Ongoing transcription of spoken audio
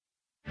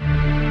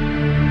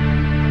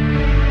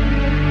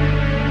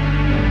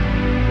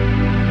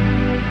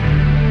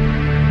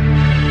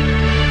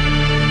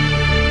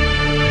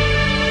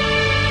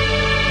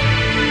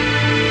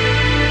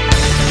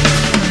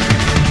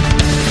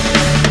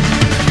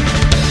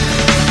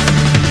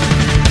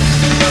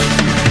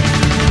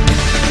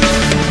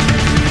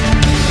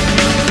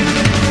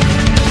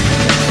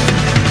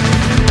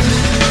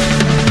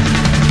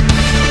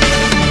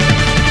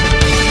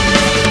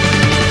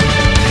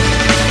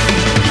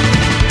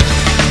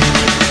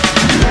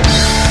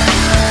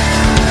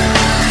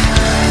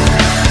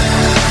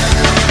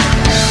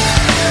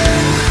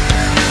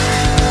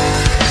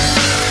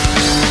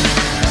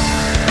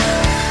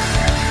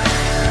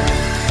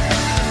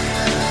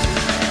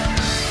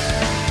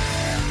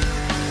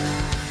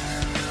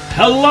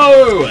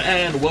Hello,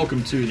 and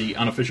welcome to the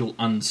unofficial,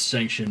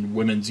 unsanctioned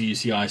Women's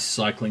UCI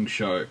Cycling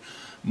Show.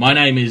 My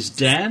name is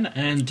Dan,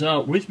 and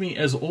with me,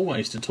 as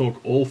always, to talk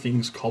all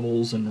things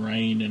cobbles and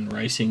rain and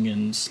racing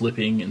and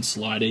slipping and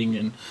sliding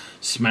and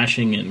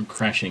smashing and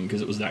crashing,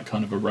 because it was that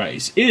kind of a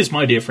race, is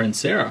my dear friend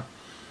Sarah.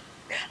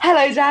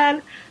 Hello,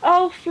 Dan.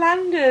 Oh,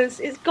 Flanders.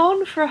 It's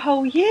gone for a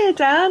whole year,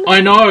 Dan.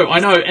 I know.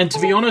 And to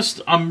be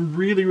honest, I'm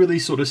really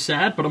sort of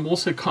sad, but I'm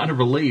also kind of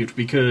relieved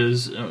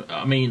because,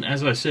 I mean,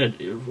 as I said,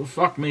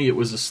 fuck me, it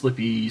was a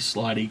slippy,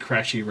 slidey,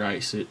 crashy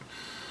race. Wow.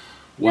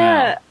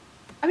 Yeah.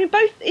 I mean,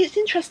 both. It's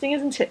interesting,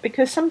 isn't it?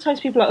 Because sometimes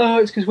people are like, oh,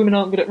 it's because women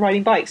aren't good at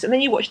riding bikes. And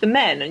then you watch the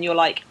men and you're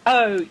like,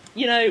 oh,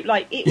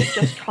 like, it was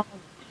just calm.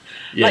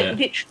 Yeah.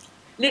 Like,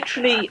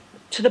 literally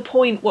to the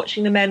point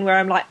watching the men where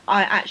I'm like,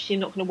 I actually am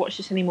not going to watch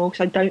this anymore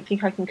because I don't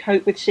think I can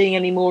cope with seeing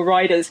any more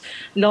riders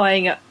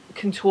lying at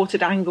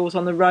contorted angles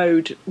on the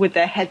road with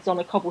their heads on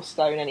a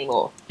cobblestone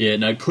anymore. Yeah,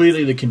 no,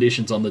 clearly the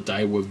conditions on the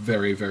day were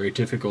very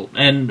difficult.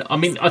 And, I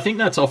mean, I think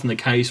that's often the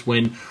case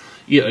when,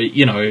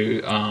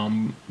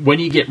 when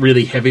you get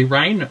really heavy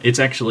rain, it's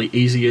actually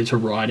easier to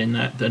ride in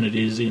that than it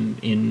is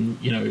in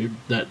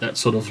that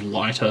sort of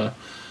lighter,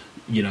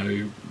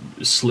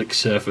 slick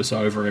surface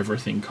over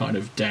everything kind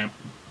of damp,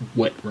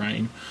 wet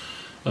rain.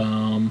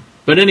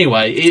 But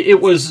anyway,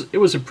 it was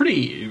a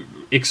pretty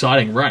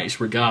exciting race,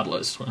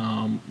 regardless,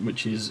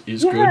 which is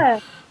Yeah.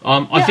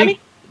 good. I think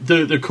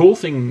the cool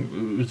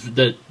thing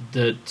that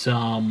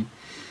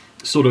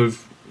sort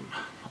of,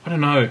 I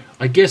don't know.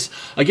 I guess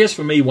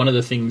for me, one of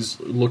the things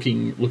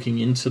looking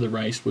into the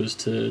race was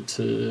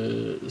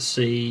to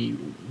see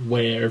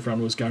where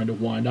everyone was going to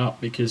wind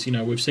up, because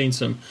we've seen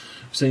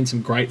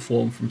some great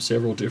form from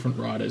several different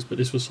riders, but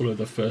this was sort of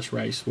the first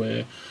race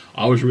where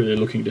I was really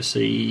looking to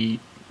see,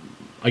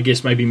 I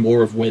guess, maybe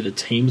more of where the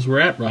teams were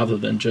at rather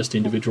than just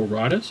individual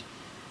riders.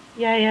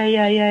 Yeah.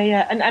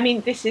 And I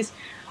mean, it's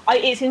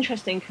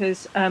interesting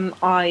because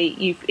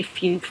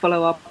if you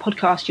follow our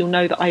podcast, you'll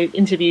know that I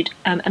interviewed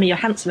Emma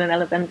Johansson and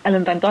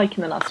Ellen Van Dijk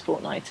in the last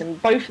fortnight,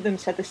 and both of them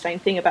said the same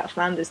thing about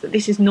Flanders, that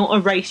this is not a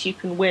race you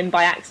can win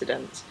by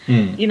accident.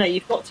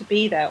 You've got to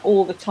be there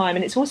all the time,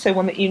 and it's also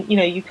one that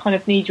you kind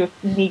of need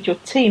your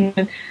team,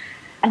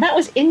 and that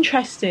was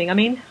interesting. I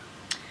mean,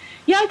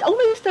 yeah, I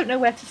almost don't know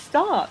where to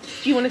start.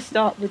 Do you want to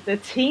start with the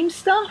team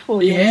stuff,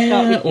 or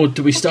or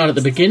do we start at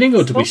the beginning,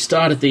 or do we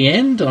start at the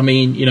end? I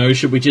mean,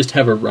 should we just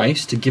have a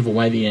race to give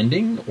away the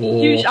ending?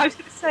 Or I was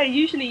going to say,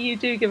 usually you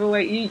do give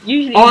away.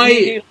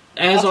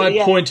 As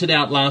I pointed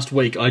out last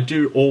week, I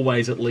do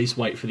always at least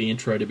wait for the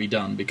intro to be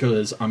done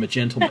because I'm a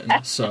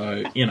gentleman.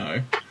 So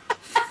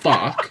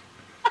fuck.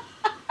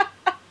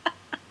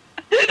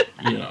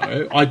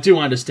 I do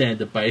understand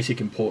the basic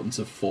importance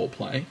of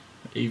foreplay.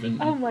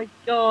 Even. Oh my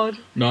god!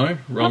 No,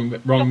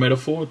 wrong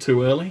metaphor.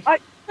 Too early.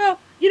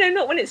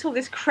 Not when it's all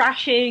this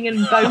crashing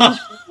and bones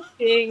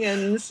breaking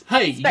and.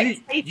 Hey,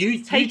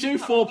 you do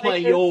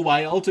foreplay your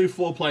way. I'll do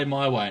foreplay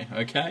my way.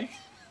 Okay.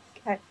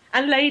 Okay,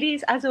 and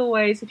ladies, as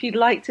always, if you'd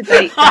like to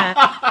date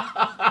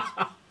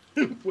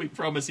Dan, we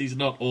promise he's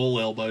not all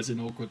elbows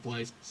in awkward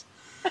places.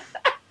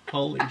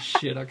 Holy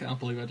shit! I can't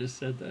believe I just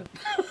said that.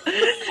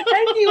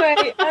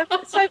 Anyway,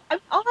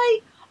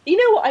 you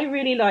know what I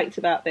really liked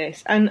about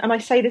this, and I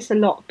say this a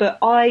lot, but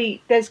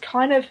there's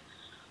kind of,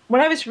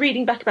 when I was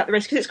reading back about the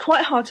race, because it's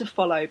quite hard to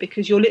follow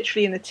because you're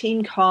literally in the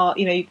team car,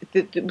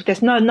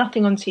 there's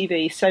nothing on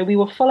TV, so we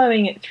were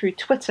following it through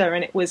Twitter,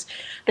 and it was,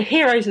 the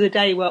heroes of the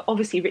day were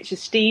obviously Richard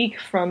Steeg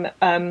from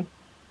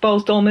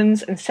Boels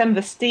Dolmans and Sem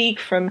Versteeg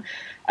from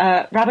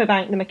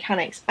Rabobank, the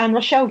mechanics, and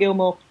Rochelle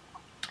Gilmore,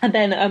 and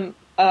then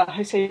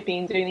Jose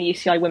Bean doing the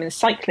UCI women's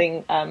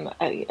cycling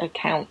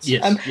accounts.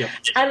 Yes, yep.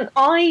 And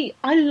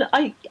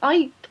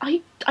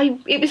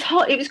it was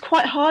hard. It was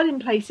quite hard in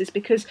places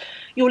because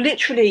you're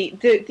literally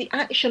the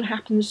action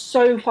happens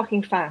so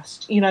fucking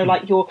fast.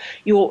 Like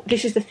you're.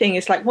 This is the thing.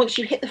 It's like once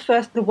you hit the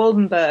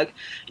Waldenberg,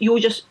 you're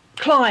just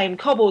climb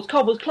cobbles,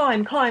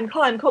 climb cobbles.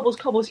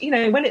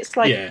 When it's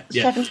like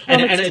 7 kilometers,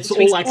 and it's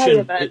all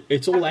action.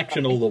 It's all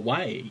action all the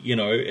way.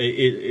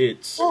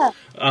 It's. Yeah.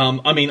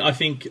 I mean, I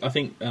think.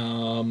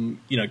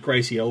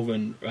 Gracie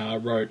Elvin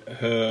wrote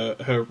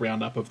her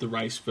roundup of the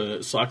race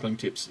for Cycling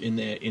Tips in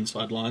their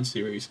Inside Line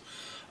series.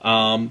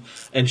 And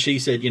she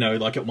said,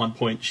 like at one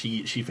point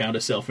she found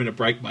herself in a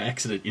break by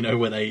accident,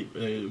 where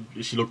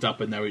she looked up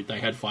and they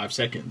had 5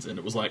 seconds, and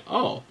it was like,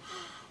 oh,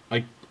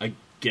 I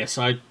guess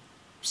I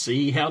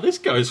see how this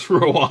goes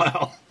for a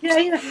while.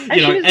 Yeah.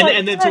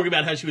 And then talking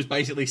about how she was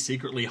basically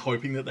secretly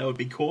hoping that they would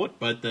be caught,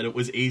 but that it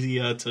was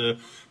easier to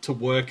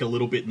work a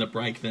little bit in the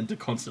break than to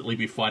constantly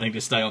be fighting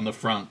to stay on the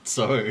front.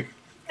 So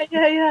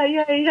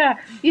yeah.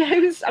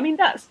 It was. I mean,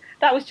 that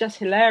was just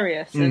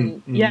hilarious,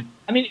 and yeah.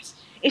 I mean,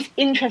 it's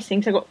interesting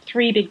because I've got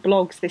 3 big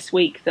blogs this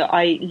week that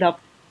I love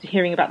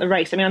hearing about the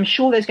race. I mean, I'm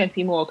sure there's going to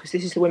be more because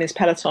this is the women's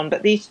peloton,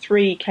 but these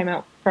 3 came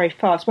out very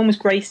fast. One was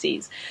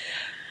Gracie's,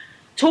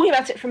 talking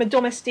about it from a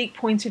domestique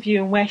point of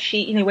view and where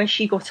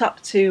she got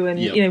up to, and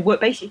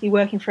basically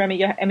working for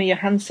Emma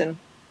Johansson.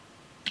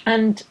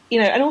 and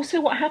and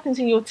also what happens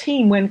in your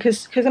team when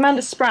because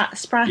Amanda Yeah.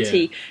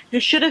 Spratty, who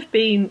should have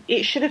been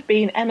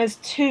Emma's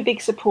two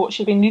big supports,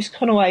 should have been Luce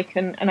Conawake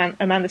and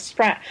Amanda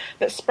Spratt,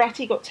 but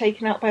Spratty got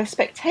taken out by a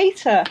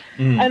spectator,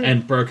 and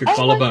And broke a oh my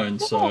collarbone,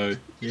 god, so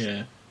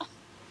yeah.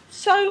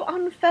 so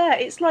unfair.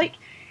 It's like,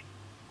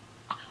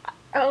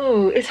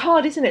 oh, it's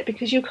hard, isn't it?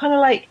 Because you're kind of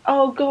like,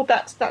 oh god,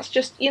 that's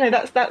just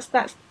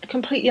that's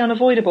completely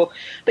unavoidable.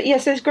 But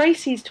yes, there's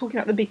Gracie's talking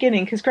at the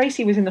beginning because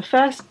Gracie was in the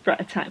first threat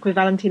attack with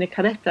Valentina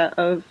Carretta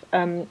of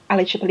Ali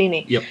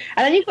Cipollini, Yep.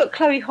 and then you've got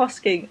Chloe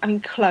Hosking. I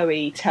mean,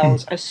 Chloe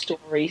tells a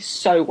story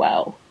so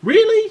well.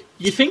 Really?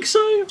 You think so?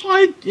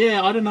 I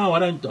don't know. I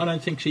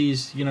don't think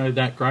she's,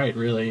 that great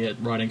really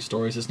at writing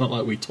stories. It's not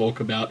like we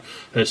talk about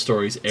her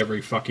stories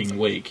every fucking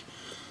week.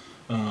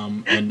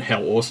 And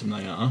how awesome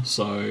they are.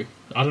 So,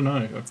 I don't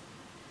know.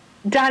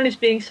 Dan is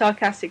being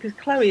sarcastic because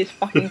Chloe is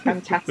fucking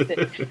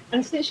fantastic.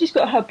 And since she's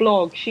got her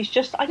blog, she's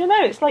just, I don't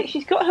know, it's like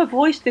she's got her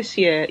voice this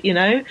year,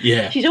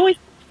 Yeah. She's always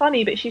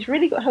funny, but she's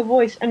really got her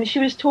voice. And she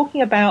was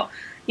talking about,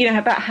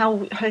 about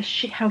how how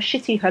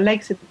shitty her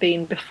legs had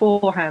been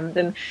beforehand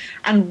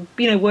and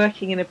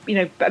working in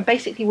a,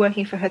 basically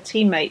working for her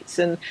teammates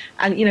and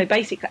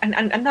basically,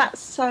 and that's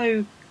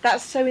so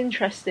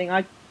interesting.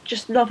 I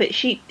just love it.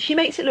 She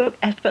makes it look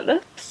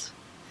effortless.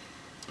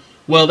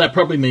 Well, that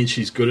probably means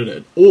she's good at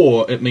it.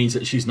 Or it means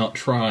that she's not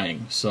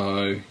trying.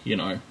 So,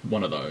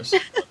 one of those.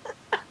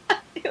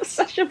 You're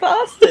such a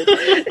bastard.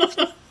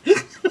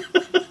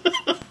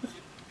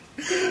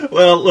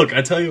 Well, look,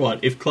 I tell you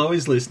what. If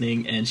Chloe's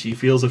listening and she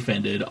feels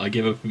offended, I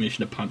give her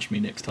permission to punch me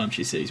next time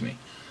she sees me.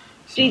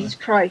 So. Jesus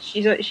Christ,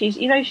 she's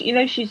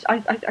she's I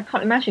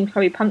can't imagine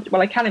Chloe punch.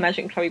 Well, I can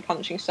imagine Chloe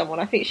punching someone.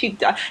 I think she.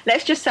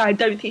 Let's just say I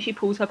don't think she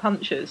pulls her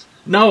punches.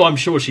 No, I'm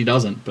sure she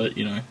doesn't. But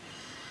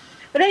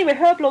But anyway,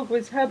 her blog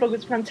was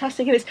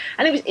fantastic,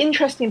 and it was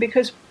interesting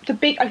because I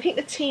think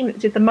the team that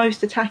did the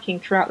most attacking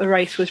throughout the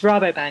race was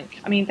Rabobank.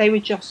 I mean, they were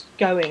just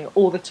going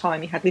all the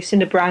time. You had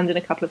Lucinda Brand in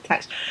a couple of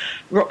attacks,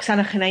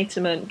 Roxana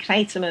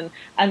Knetemann,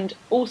 and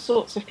all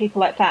sorts of people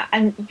like that.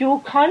 And you're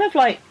kind of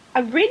like, I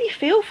really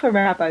feel for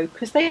Rabo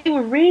because they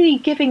were really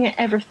giving it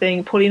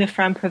everything. Paulina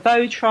Fran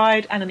Prevot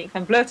tried, Annemiek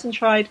van Vleuten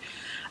tried.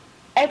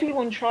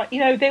 Everyone tried.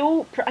 They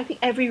all. I think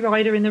every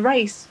rider in the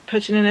race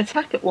put in an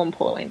attack at one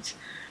point.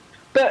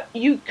 But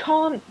you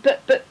can't.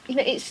 But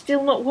it's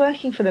still not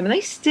working for them, and they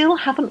still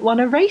haven't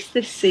won a race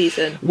this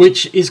season.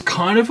 Which is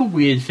kind of a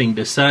weird thing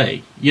to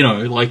say.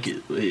 Like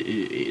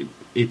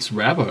it's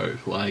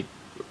Rabo. Like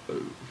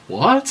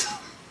what?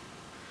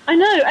 I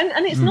know,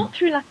 and it's not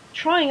through lack of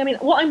trying. I mean,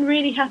 what I'm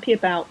really happy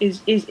about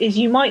is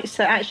you might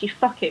say, actually,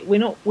 fuck it, we're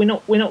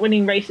not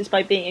winning races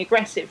by being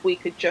aggressive. We'll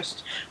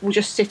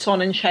just sit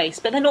on and chase.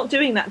 But they're not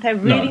doing that. They're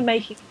really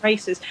making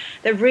races.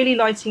 They're really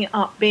lighting it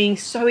up, being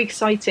so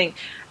exciting.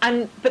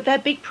 But their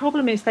big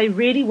problem is they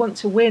really want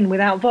to win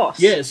without Voss.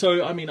 Yeah,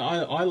 so I mean,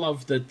 I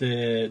love that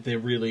they're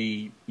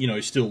really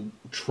still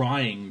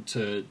trying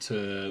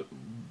to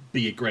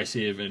be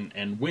aggressive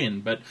and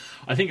win. But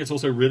I think it's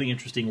also really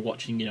interesting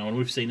watching, and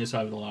we've seen this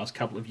over the last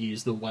couple of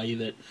years, the way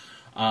that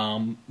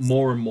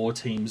more and more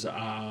teams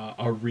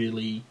are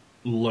really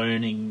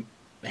learning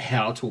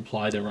how to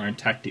apply their own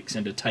tactics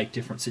and to take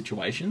different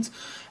situations.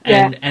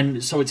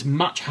 And so it's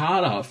much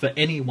harder for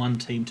any one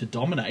team to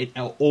dominate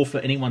or for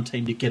any one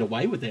team to get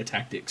away with their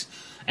tactics.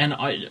 And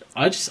I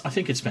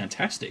think it's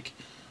fantastic.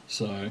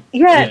 So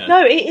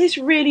no, it is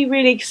really,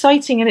 really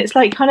exciting, and it's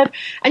like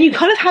and you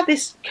kind of have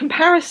this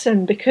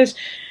comparison because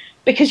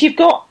you've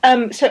got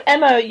so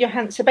Emma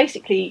Johansson. So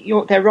basically,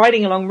 they're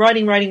riding along,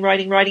 riding,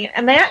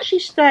 and they actually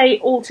stay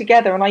all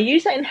together. And I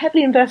use that in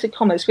heavily inverted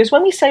commas because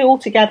when we say all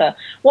together,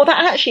 what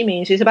that actually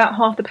means is about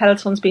half the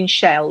peloton's been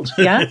shelled.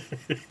 Yeah.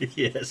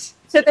 Yes.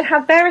 So they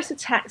have various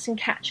attacks and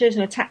catches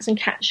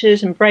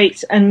and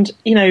breaks, and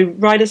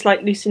riders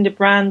like Lucinda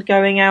Brand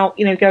going out,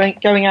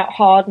 going out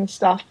hard and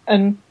stuff.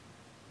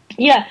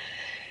 Yeah,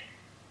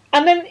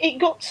 and then it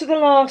got to the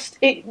last.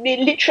 It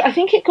literally, I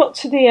think it got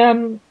to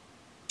the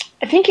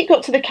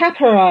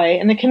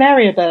Caperai and the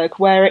Canariaberg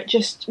where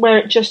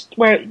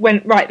it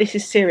went right. This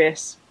is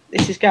serious.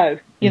 This is go.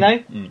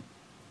 And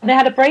they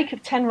had a break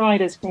of 10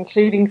 riders,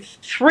 including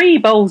 3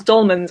 Boels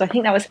Dolmans. I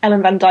think that was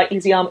Ellen van Dijk,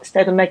 Lizzie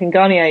Armitstead, and Megan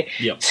Garnier.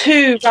 Yep.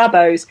 2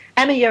 Rabos,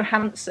 Emma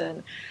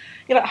Johansson.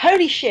 You're like,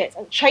 holy shit,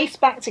 and chase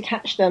back to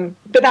catch them.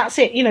 But that's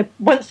it.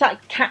 Once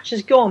that catch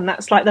is gone,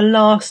 that's like the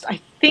last,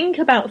 I think,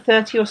 about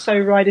 30 or so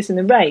riders in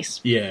the race.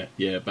 Yeah.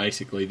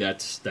 Basically,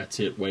 that's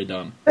it. We're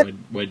done.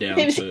 We're down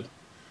to.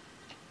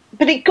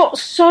 But it got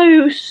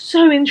so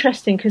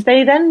interesting because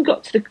they then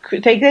got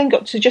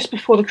to just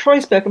before the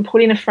Kreuzberg, and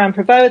Paulina Fran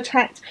Prevot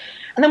attacked,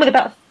 and then with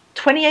about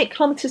 28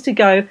 kilometres to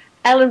go,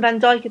 Ellen van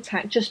Dijk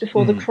attacked just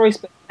before the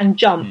Kreuzberg and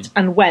jumped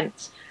and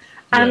went,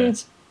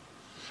 and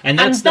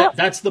that's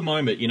the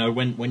moment,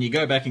 when you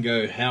go back and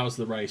go, how's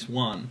the race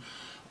won?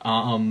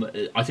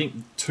 I think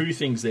 2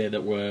 things there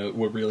that were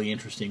really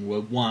interesting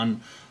were,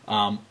 one,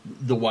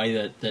 the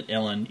way that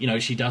Ellen,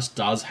 she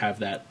does have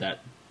that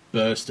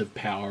burst of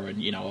power,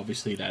 and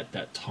obviously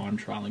that time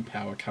trialing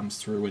power comes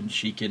through, and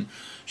she can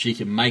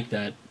make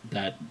that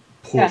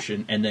push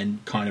and then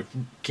kind of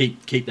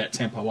keep that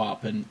tempo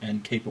up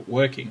and keep it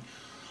working.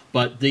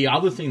 But the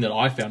other thing that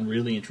I found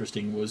really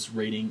interesting was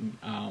reading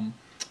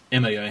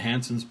Emma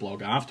Johansson's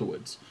blog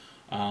afterwards,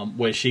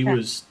 where she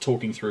was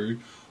talking through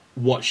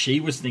what she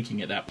was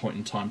thinking at that point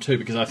in time too,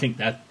 because I think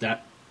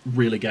that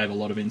really gave a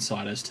lot of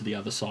insight as to the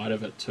other side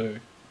of it too.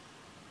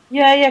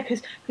 Yeah,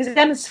 because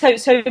then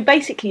so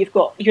basically you've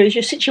got your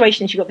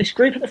situation is you've got this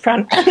group at the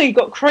front. You've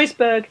got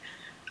Kreuzberg,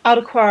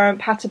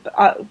 Kreuzberg,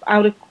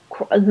 Paterberg,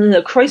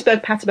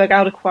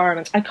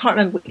 Alderquarant. I can't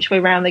remember which way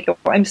around they go.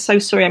 I'm so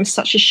sorry. I'm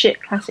such a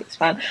shit classics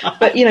fan.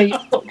 But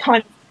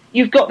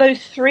you've got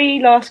those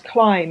three last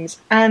climbs.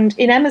 And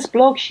in Emma's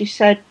blog, she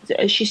said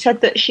that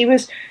she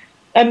was.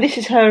 This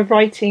is her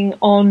writing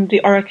on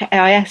the Orica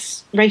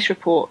AIS race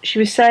report. She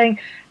was saying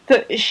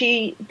that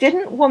she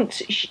didn't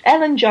want...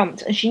 Ellen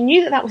jumped, and she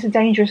knew that was a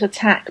dangerous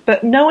attack,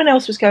 but no one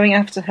else was going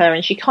after her,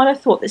 and she kind of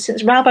thought that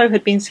since Rabo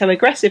had been so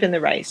aggressive in the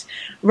race,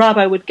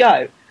 Rabo would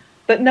go.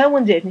 But no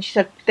one did, and she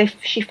said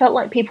she felt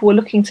like people were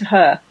looking to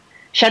her.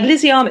 She had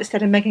Lizzie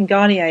Armitstead and Megan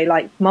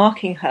Garnier,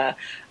 marking her,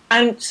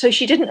 and so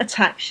she didn't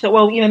attack. She thought,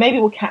 well, maybe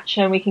we'll catch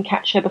her, and we can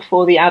catch her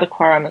before the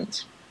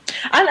Alderquarant.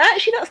 And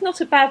actually, that's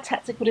not a bad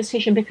tactical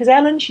decision because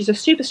Ellen, she's a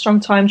super strong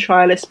time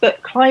trialist,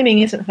 but climbing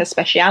isn't her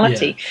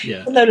speciality.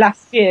 Yeah. Although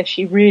last year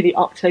she really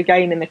upped her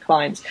game in the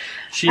climbs.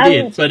 She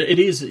did, but it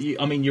is.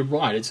 I mean, you're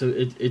right. It's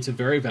a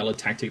very valid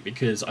tactic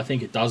because I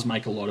think it does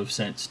make a lot of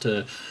sense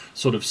to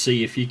sort of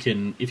see if you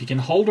can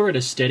hold her at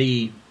a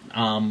steady,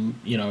 gap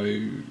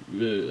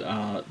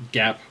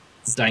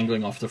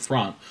dangling off the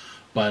front,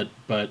 but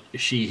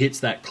she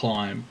hits that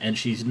climb and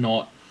she's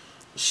not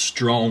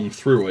strong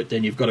through it,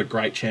 then you've got a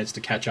great chance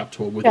to catch up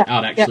to her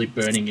without actually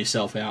burning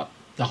yourself out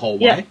the whole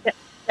way.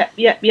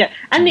 Yeah.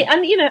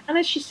 And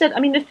as she said, I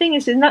mean, the thing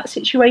is, in that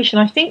situation,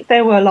 I think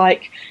there were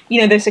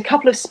there's a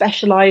couple of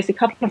Specialized, a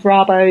couple of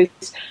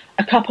Rabos,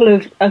 a couple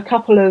of.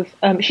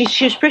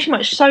 She was pretty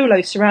much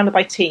solo, surrounded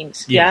by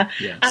teams. Yeah.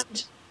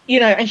 And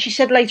and she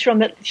said later on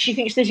that she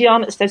thinks Lizzie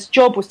Armitstead's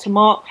job was to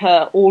mark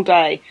her all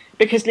day,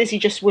 because Lizzie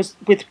just was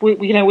with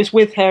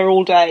her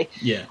all day.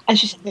 Yeah. And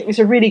she said it was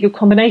a really good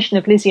combination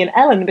of Lizzie and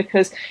Ellen,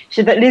 because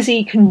she said that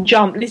Lizzie can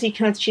jump,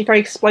 she's very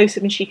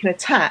explosive and she can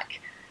attack.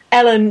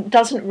 Ellen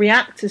doesn't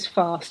react as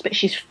fast, but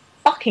she's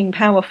fucking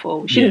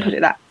powerful. She didn't put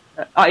it that.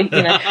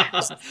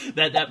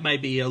 That may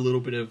be a little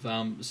bit of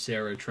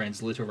Sarah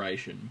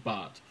transliteration,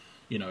 but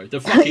the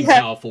fucking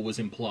powerful was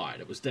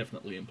implied. It was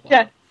definitely implied.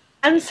 Yeah.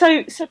 And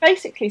so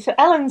basically,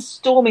 Ellen's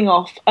storming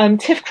off.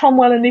 Tiff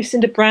Cromwell and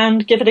Lucinda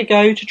Brand give it a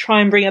go to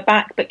try and bring her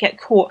back, but get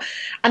caught.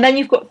 And then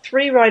you've got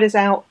three riders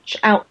out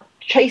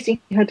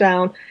chasing her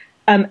down: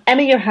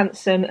 Emma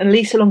Johansson and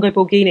Lisa Longo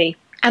Borghini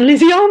and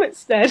Lizzie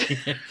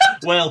Armitstead.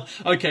 Well,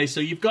 okay, so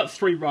you've got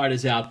three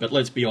riders out, but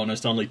let's be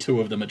honest, only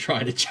two of them are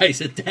trying to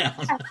chase it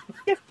down.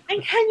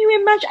 And can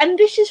you imagine? And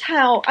this is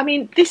how. I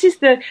mean, this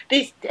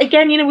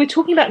again. We're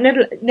talking about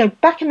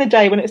back in the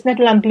day when it was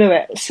Nederland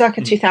Bluet,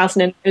 circa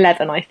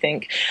 2011, I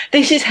think.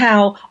 This is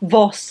how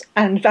Vos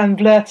and Van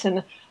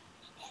Vleuten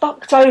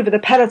fucked over the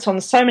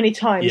peloton so many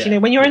times. Yeah.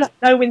 When you're in a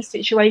no-win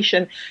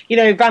situation,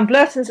 Van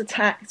Vleuten's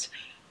attacked.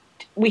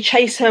 We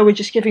chase her. We're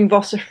just giving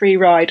Vos a free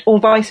ride, or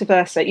vice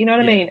versa. You know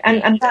what I mean?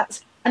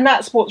 And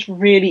that's what's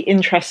really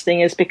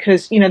interesting, is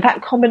because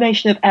that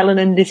combination of Ellen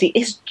and Lizzie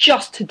is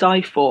just to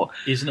die for,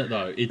 isn't it?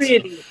 Though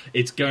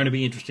it's going to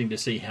be interesting to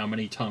see how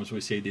many times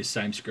we see this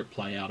same script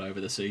play out over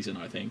the season.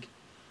 I think.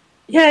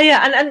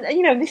 Yeah,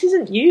 and this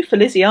isn't new for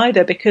Lizzie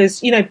either,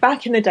 because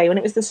back in the day when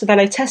it was the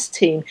Cervelo test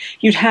team,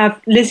 you'd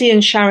have Lizzie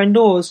and Sharon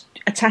Laws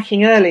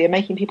attacking early and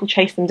making people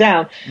chase them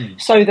down,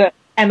 so that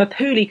Emma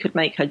Pooley could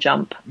make her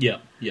jump. Yeah.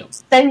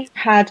 Then you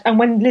had, and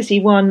when Lizzie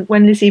won the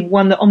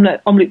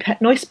Omloop Pet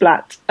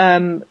Neusblatt,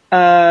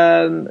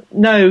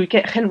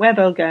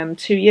 Gent-Wevelgem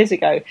 2 years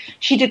ago,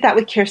 she did that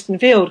with Kirsten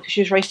Wild, because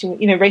she was racing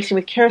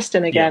with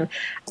Kirsten again.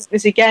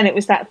 Yeah. It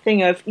was that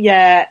thing of,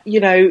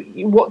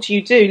 what do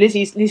you do?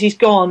 Lizzie's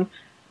gone,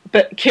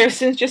 but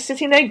Kirsten's just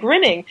sitting there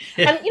grinning.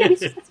 And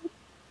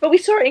but we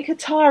saw it in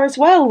Qatar as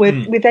well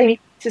with Amy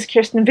Peters'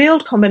 Kirsten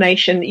Wild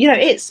combination.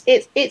 It's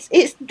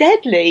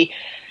deadly.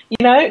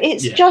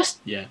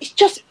 It's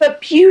just but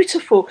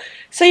beautiful.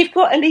 So you've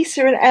got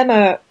Elisa and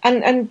Emma,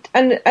 and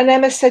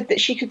Emma said that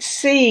she could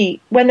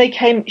see when they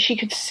came. She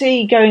could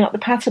see going up the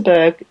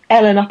Paterberg,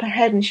 Ellen up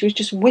ahead, and she was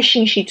just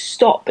wishing she'd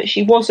stop, but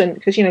she wasn't,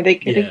 because they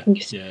can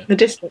see the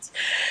distance.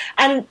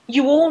 And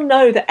you all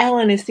know that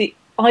Ellen is the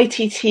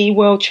ITT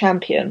world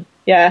champion.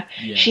 Yeah.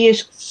 She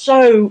is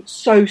so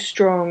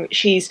strong.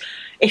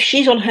 If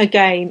she's on her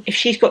game, if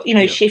she's got,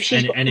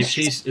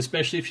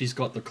 especially if she's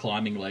got the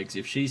climbing legs,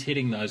 if she's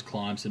hitting those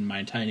climbs and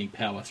maintaining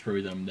power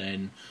through them,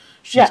 then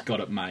she's got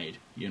it made.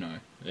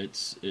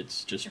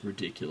 It's just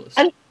ridiculous.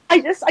 And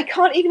I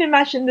can't even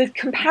imagine the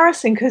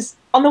comparison, because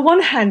on the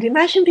one hand,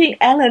 imagine being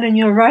Ellen and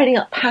you're riding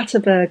up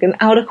Paterberg and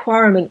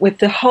Alderquarant with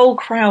the whole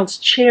crowds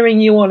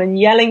cheering you on and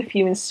yelling for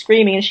you and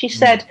screaming. And she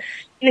said,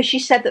 she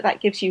said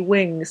that gives you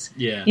wings.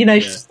 Yeah.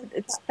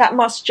 That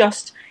must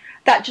just.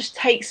 that just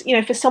takes,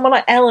 for someone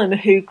like Ellen,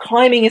 who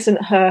climbing's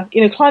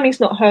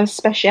not her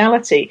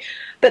speciality,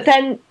 but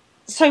then,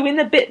 so in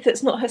the bit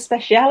that's not her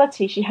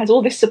speciality, she has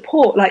all this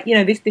support, like,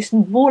 this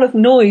wall of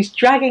noise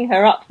dragging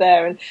her up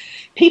there and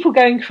people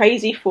going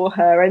crazy for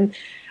her. And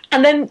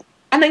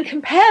then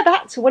compare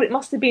that to what it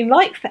must have been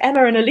like for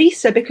Emma and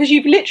Elisa, because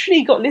you've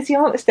literally got Lizzie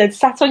Armitstead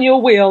sat on your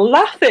wheel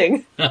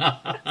laughing.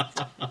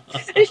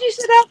 And she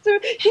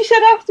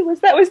said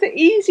afterwards that was the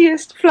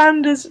easiest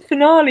Flanders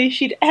finale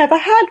she'd ever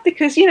had,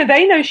 because,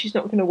 they know she's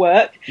not going to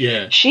work.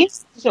 Yeah.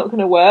 She's not going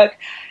to work.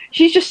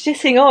 She's just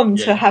sitting on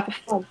to have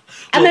fun.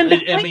 And well,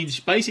 then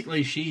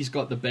basically, she's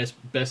got the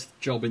best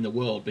job in the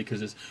world,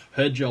 because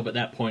her job at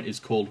that point is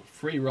called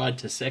free ride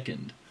to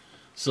second.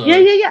 So,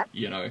 yeah.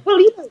 Well,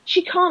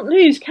 she can't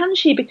lose, can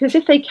she? Because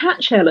if they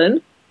catch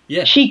Ellen,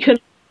 yeah, she can.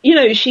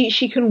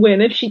 She can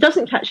win. If she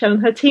doesn't catch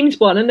Ellen, her team's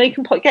won, and they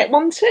can get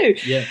one too.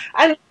 Yeah,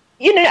 and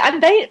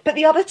but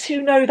the other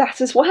two know that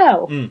as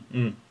well.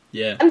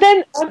 Yeah, and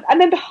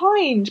then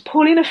behind,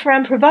 Paulina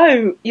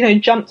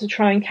Ferrand-Prévot, jumped to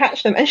try and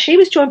catch them, and she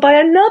was joined by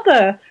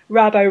another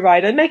Rabo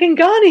rider, Megan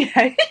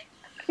Garnier.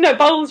 No,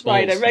 Bowles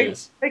rider,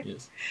 yes.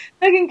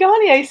 Megan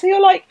Garnier. So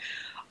you're like,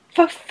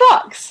 for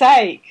fuck's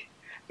sake.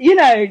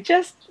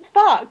 Just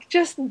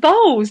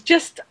Bowles,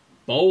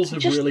 Bowles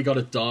have really got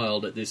it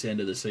dialed at this end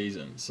of the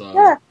season.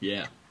 So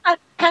yeah.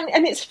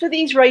 And it's for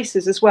these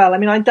races as well. I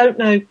mean, I don't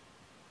know.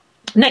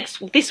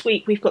 This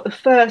week we've got the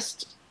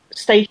first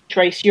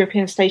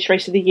European stage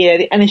race of the year,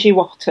 the Energy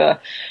Water.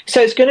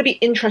 So it's going to be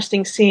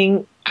interesting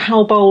seeing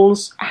how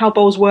Bowles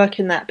work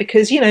in that,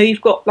 because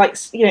you've got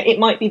it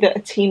might be that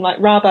a team like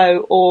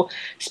Rabo or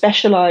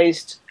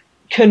Specialized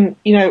can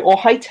or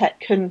High Tech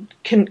can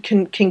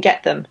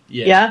get them.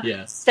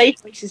 Yeah. Stage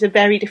race is a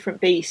very different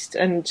beast,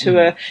 and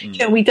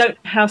we don't know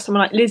how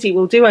someone like Lizzie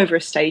will do over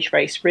a stage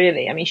race.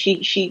 Really, I mean,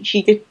 she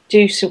did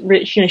do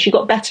some. She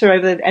got better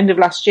over the end of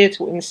last year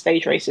to win the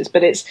stage races,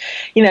 but it's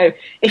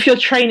if you're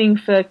training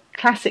for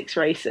classics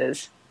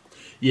races.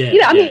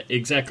 Yeah,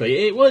 exactly.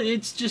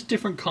 It's just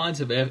different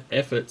kinds of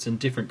efforts and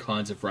different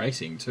kinds of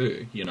racing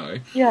too,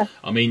 Yeah.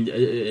 I mean,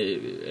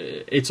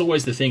 it's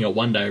always the thing, a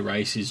one-day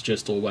race is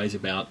just always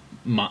about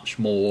much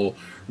more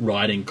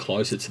riding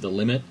closer to the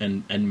limit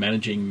and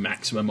managing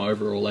maximum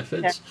overall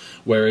efforts,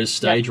 whereas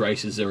stage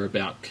races are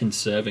about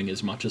conserving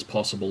as much as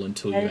possible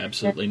until you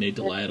absolutely need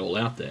to lay it all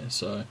out there.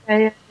 So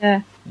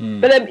But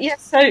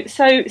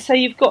so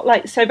you've got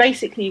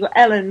basically you've got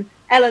Ellen.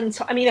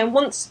 I mean, and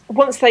once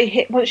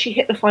she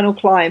hit the final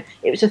climb,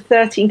 it was a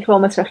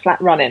 13-kilometer flat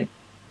run-in.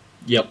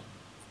 Yep.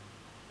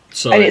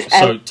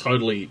 So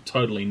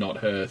totally not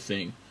her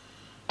thing.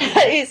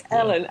 It's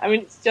Ellen. I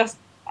mean, it's just,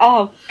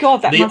 oh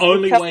god, that the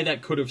only way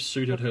that could have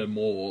suited her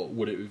more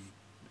would have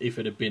if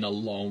it had been a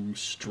long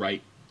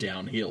straight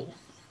downhill.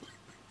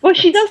 Well,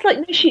 she does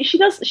she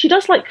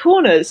does like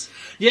corners.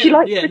 But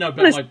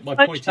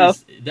my point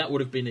is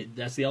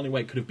that's the only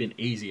way it could have been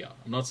easier.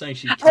 I'm not saying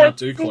she can't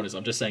do corners.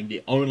 I'm just saying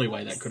the only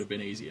way that could have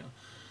been easier.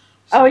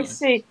 So, I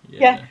see.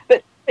 Yeah,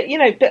 but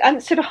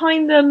so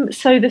behind them,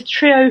 so the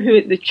trio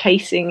the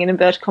chasing in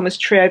inverted commas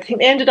trio, I think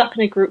they ended up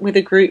in a group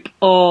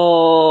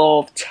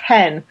of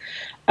 10.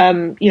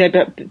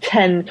 But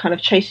 10 kind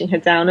of chasing her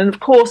down, and of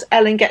course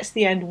Ellen gets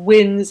the end,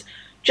 wins,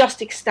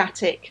 just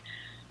ecstatic.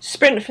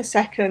 Sprint for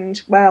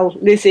second, well,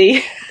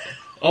 Lizzie.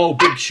 Oh,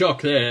 big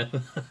shock there.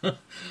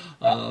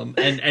 And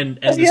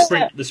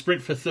the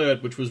sprint for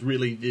third, which was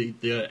really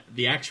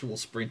the actual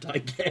sprint, I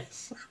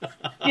guess.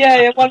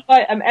 One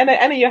by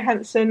Emma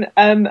Johansson,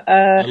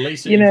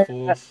 Elisa in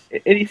fourth.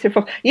 Elisa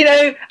fourth.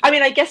 I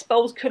mean, I guess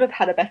Bowles could have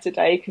had a better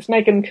day because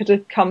Megan could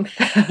have come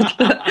third.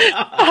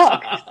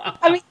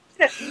 I mean.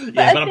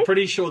 But I'm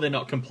pretty sure they're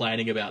not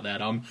complaining about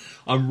that. I'm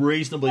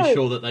reasonably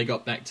sure that they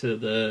got back to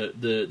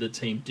the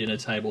team dinner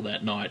table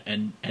that night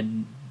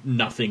and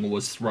nothing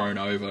was thrown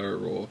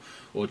over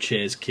or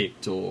chairs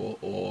kicked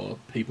or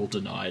people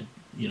denied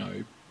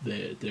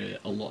their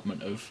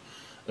allotment of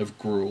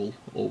gruel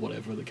or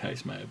whatever the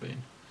case may have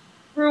been.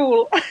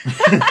 Gruel.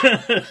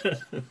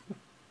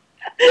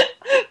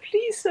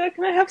 Please, sir,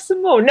 can I have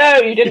some more? No,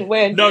 you didn't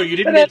win. No, you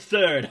didn't get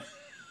third.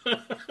 So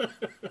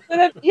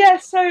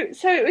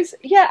it was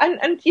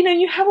and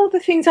you have all the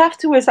things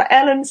afterwards, like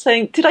Ellen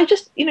saying, did I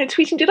just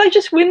tweeting, did I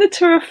just win the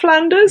Tour of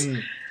Flanders?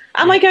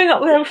 Am I going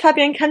up there with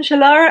Fabian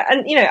Cancellara?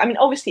 And I mean,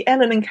 obviously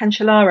Ellen and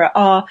Cancellara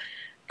are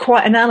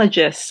quite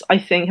analogous, I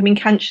think. I mean,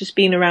 Canch has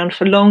been around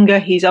for longer,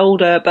 he's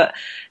older, but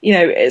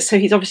so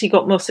he's obviously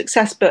got more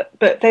success, but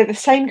they're the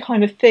same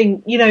kind of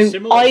thing.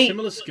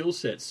 Similar skill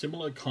sets,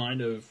 similar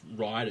kind of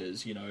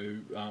riders,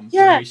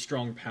 very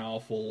strong,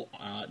 powerful,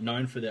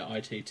 known for their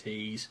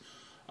ITTs,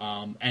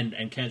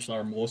 and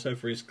Cancellara more so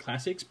for his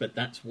classics, but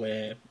that's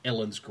where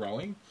Ellen's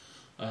growing.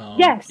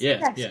 Yes.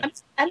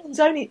 Ellen's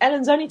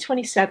only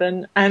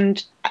 27,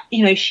 and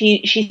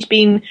she's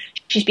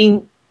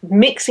been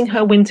mixing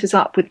her winters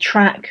up with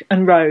track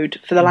and road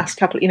for the last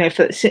couple,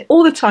 for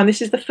all the time.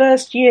 This is the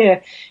first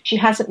year she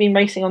hasn't been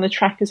racing on the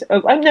track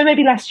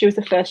maybe last year was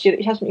the first year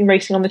that she hasn't been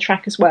racing on the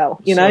track as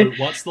well. So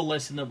what's the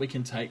lesson that we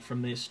can take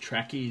from this?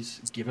 Trackies,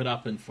 give it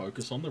up and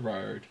focus on the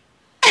road.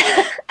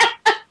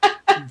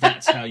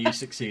 That's how you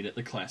succeed at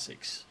the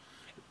classics.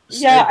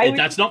 Yeah,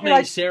 that's not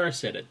me. Sarah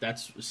said it.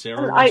 That's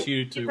Sarah wants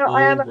you to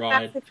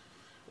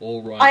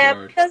all ride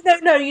road.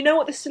 No. You know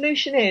what the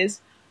solution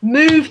is?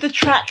 Move the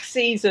track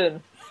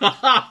season.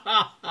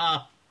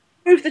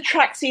 Move the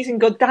track season,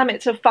 god damn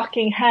it, to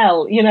fucking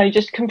hell. You know,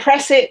 just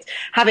compress it,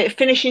 have it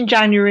finish in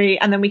January,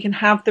 and then we can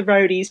have the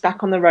roadies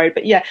back on the road.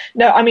 But yeah,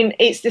 no, I mean,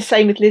 it's the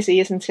same with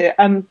Lizzie, isn't it?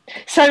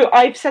 So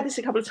I've said this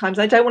a couple of times.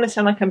 I don't want to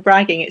sound like I'm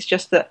bragging. It's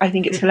just that I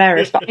think it's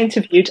hilarious. But I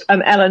interviewed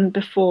Ellen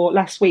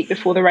last week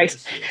before the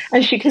race,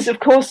 and because of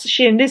course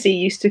she and Lizzie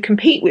used to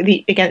compete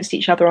against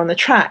each other on the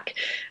track,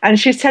 and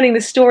she was telling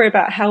the story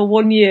about how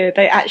one year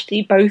they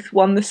actually both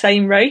won the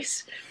same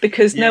race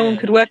because no one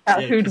could work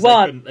out who'd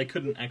won. They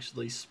couldn't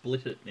actually split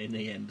it in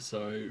the end.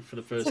 So for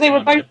the first time, they were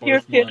both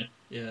European. Won.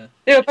 Yeah,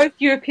 they were both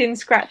European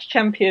scratch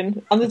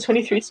champion, under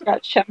 23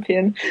 scratch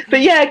champion.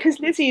 But yeah, because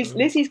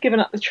Lizzie's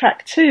given up the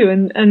track too,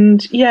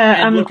 and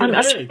yeah, and look at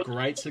her,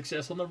 great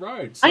success on the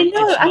road. So I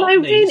know, it's and not I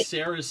me. really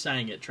Sarah's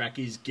saying it.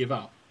 Trackies, give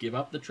up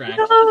the track,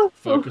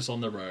 focus on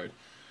the road.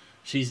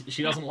 She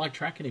doesn't like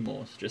track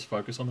anymore. Just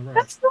focus on the road.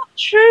 That's not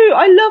true.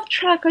 I love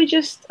track. I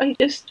just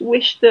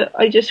wish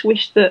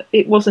that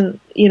it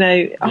wasn't. You know.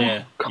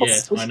 Yeah.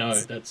 Yes, I know.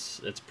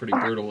 It's pretty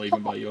brutal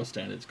even by your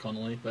standards,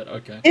 Connolly. But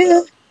okay.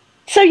 Yeah.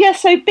 So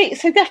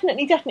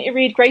definitely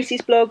read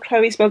Gracie's blog,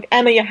 Chloe's blog,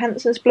 Emma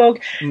Johansson's blog.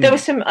 There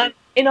was some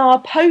in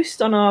our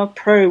post on our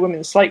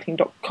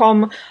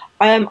prowomencycling.com.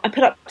 I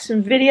put up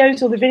some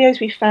videos, all the videos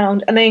we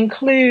found, and they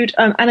include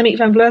Annemiek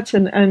van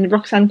Vleuten and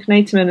Roxanne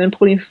Knetemann and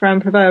Pauline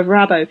Ferrand-Prévot of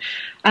Rabo,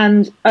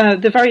 and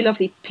the very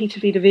lovely Peter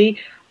Vedervey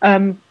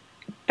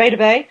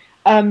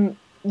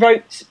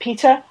wrote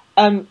Peter.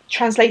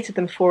 Translated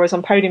them for us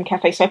on Podium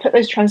Cafe, so I put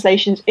those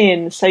translations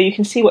in so you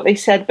can see what they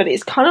said, but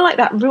it's kind of like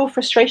that real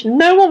frustration.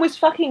 No one was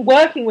fucking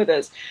working with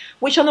us,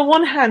 which on the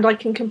one hand I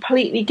can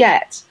completely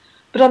get,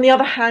 but on the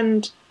other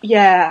hand,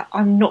 yeah,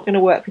 I'm not going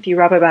to work with you,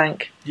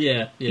 Rabobank.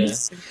 Yeah.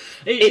 It's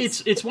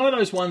one of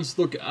those ones,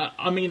 look,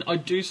 I mean, I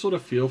do sort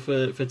of feel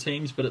for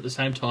teams, but at the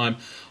same time,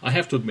 I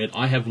have to admit,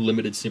 I have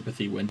limited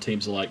sympathy when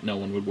teams are like, no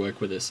one would work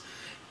with us.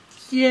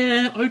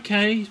 Yeah,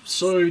 okay,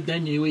 so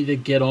then you either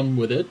get on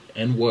with it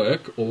and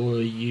work, or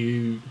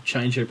you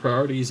change your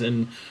priorities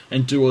and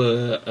do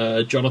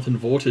a Jonathan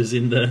Vaughters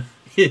in the...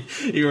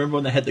 You remember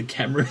when they had the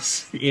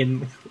cameras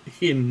in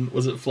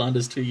was it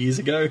Flanders 2 years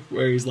ago,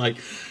 where he's like,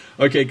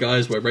 okay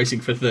guys, we're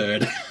racing for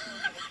third.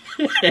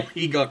 And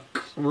he got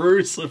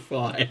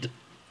crucified.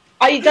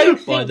 I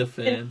don't by the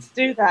fans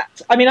do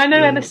that. I mean, I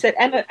know Emma said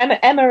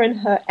Emma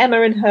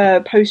in her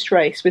post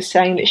race was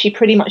saying that she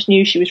pretty much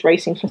knew she was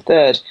racing for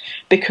third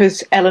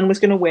because Ellen was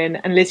going to win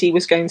and Lizzie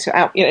was going to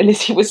out. You know,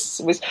 Lizzie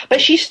was, but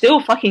she still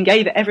fucking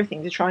gave it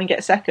everything to try and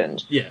get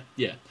second. Yeah.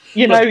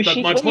 You know, but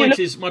my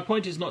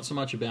point is not so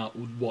much about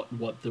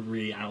what the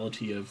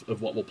reality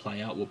of what will play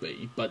out will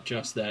be, but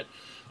just that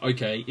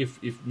okay,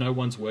 if no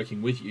one's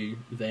working with you,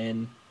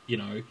 then you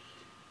know.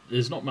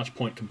 There's not much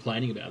point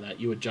complaining about that.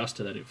 You adjust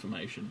to that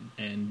information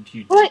and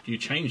you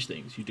change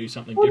things. You do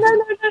something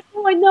different.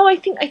 No. I know. I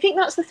think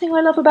that's the thing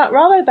I love about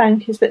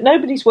Rabobank is that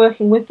nobody's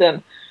working with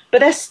them,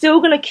 but they're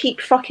still going to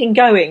keep fucking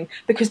going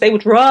because they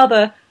would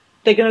rather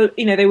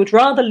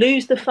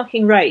lose the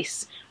fucking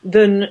race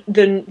than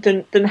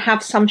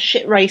have some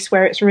shit race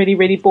where it's really,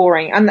 really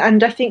boring.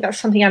 And I think that's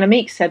something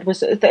Annemiek said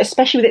was that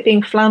especially with it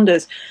being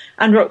Flanders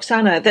and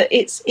Roxana, that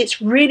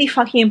it's really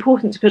fucking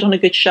important to put on a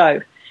good show.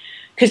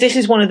 Because this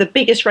is one of the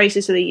biggest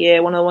races of the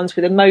year, one of the ones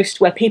with the most,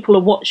 where people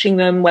are watching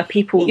them, where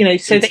people, you know,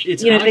 so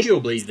it's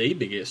arguably the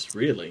biggest,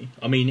 really.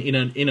 I mean, in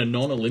a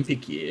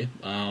non-Olympic year,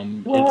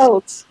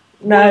 Worlds.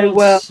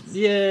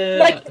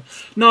 Yeah,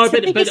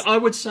 but I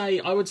would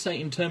say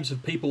in terms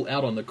of people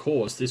out on the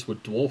course, this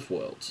would dwarf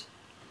Worlds.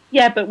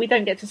 Yeah, but we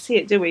don't get to see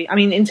it, do we? I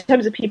mean, in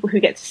terms of people who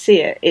get to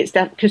see it, it's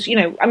that because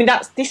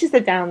this is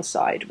the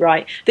downside,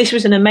 right? This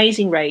was an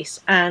amazing race,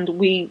 and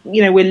we're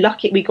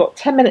lucky we got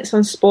 10 minutes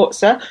on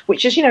Sportza,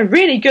 which is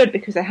really good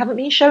because they haven't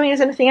been showing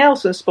us anything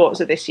else on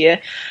Sportza this year,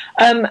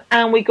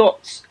 and we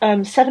got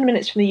 7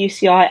 minutes from the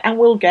UCI, and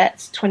we'll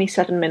get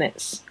 27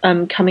 minutes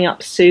coming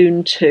up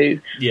soon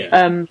too.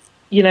 Yeah.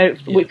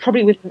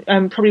 Probably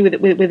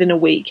within a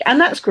week,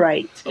 and that's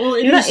great. Well,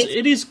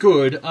 it is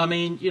good. I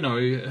mean,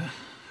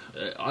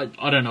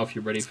 I don't know if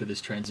you're ready for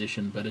this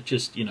transition, but it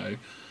just,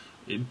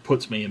 it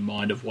puts me in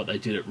mind of what they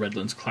did at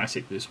Redlands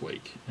Classic this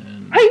week.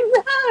 And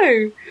I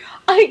know!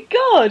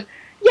 God!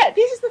 Yeah,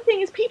 this is the thing,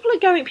 is people are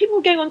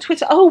going on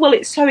Twitter, oh, well,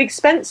 it's so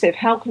expensive,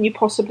 how can you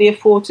possibly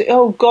afford to,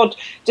 oh, God,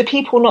 do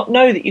people not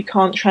know that you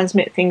can't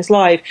transmit things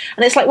live?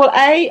 And it's like, well,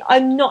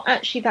 I'm not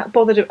actually that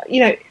bothered,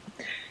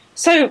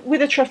 so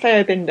with a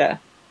Trofeo Binda,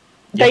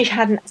 They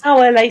had an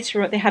hour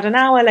later. They had an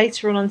hour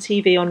later on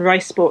TV on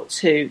Race Sport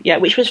 2, yeah,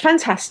 which was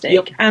fantastic.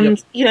 Yep,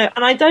 and and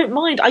I don't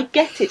mind. I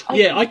get it.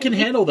 I can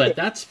handle that.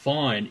 That's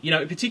fine.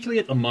 Particularly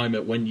at the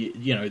moment when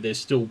there's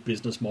still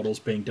business models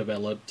being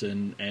developed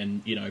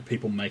and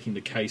people making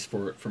the case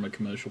for it from a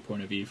commercial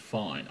point of view.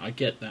 Fine, I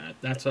get that.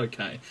 That's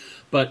okay.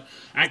 But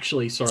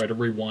actually, sorry to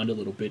rewind a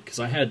little bit, because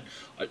I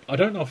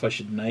don't know if I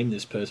should name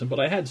this person, but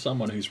I had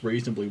someone who's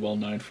reasonably well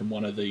known from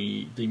one of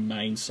the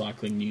main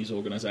cycling news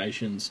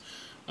organisations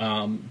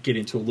get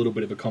into a little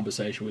bit of a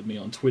conversation with me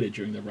on Twitter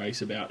during the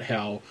race about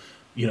how,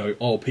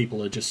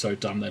 people are just so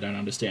dumb they don't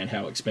understand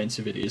how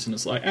expensive it is. And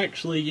it's like,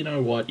 actually, you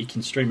know what? You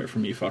can stream it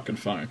from your fucking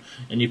phone.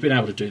 And you've been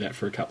able to do that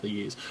for a couple of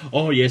years.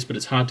 Oh, yes, but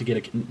it's hard to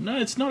get No,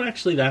 it's not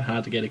actually that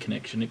hard to get a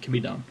connection. It can be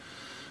done.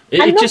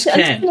 It just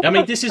can. I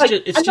mean, this is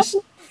just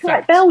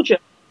like Belgium.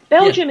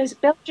 Belgium is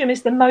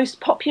the most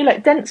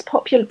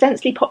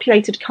densely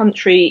populated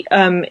country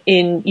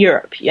in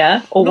Europe,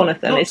 yeah, or one of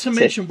them. Not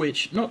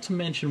to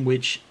mention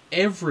which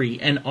every,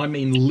 and I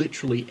mean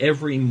literally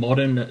every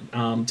modern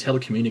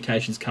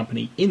telecommunications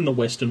company in the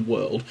Western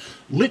world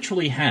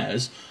literally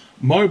has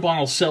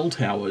mobile cell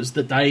towers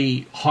that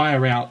they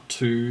hire out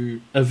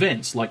to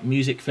events like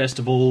music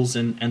festivals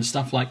and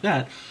stuff like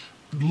that.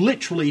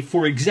 Literally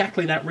for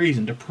exactly that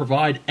reason, to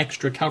provide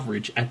extra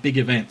coverage at big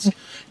events.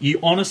 You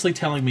honestly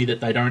telling me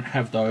that they don't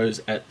have those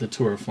at the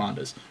Tour of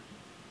Flanders?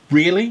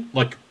 Really?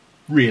 Like,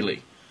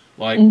 really?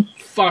 Like,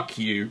 fuck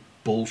you,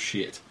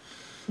 bullshit.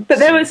 But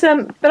there was,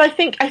 but I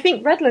think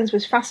Redlands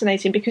was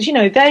fascinating because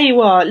there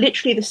you are,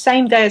 literally the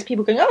same day as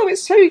people going, oh,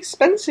 it's so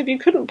expensive, you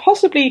couldn't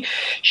possibly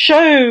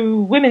show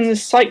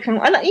women's cycling,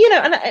 and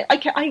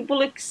I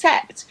will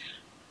accept.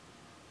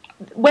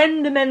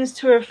 When the men's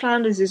Tour of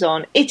Flanders is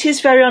on, it is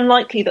very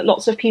unlikely that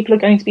lots of people are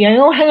going to be going,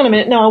 oh, hang on a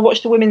minute, no, I'll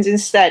watch the women's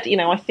instead.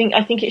 I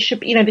think it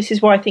should be, this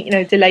is why I think,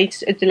 delayed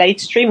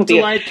stream will be...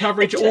 Delayed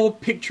coverage or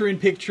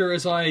picture-in-picture,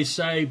 as I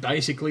say,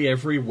 basically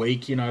every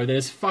week,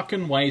 there's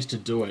fucking ways to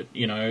do it,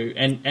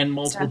 and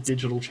multiple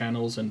digital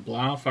channels and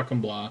blah,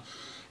 fucking blah.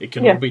 It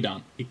can all be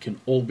done. It can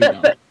all be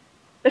done.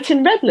 But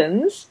in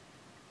Redlands...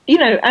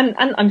 and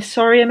I'm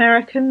sorry,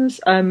 Americans.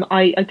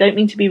 I don't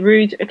mean to be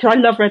rude, because I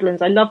love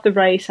Redlands. I love the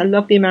race. I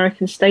love the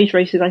American stage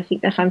races. I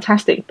think they're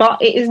fantastic.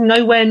 But it is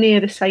nowhere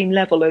near the same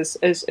level as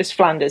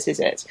Flanders,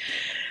 is it?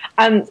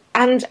 And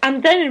then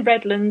in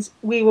Redlands,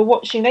 we were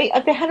watching. They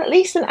had at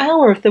least an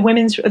hour of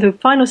the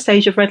final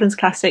stage of Redlands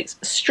Classics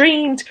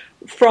streamed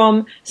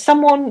from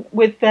someone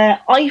with their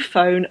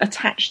iPhone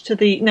attached to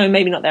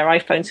maybe not their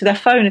iPhone, so their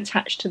phone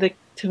attached to the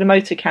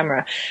motor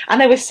camera, and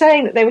they were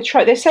saying that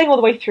they're saying all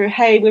the way through,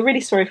 hey, we're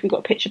really sorry if we got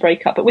a picture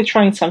breakup, but we're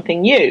trying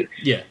something new.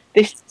 Yeah.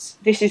 This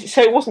is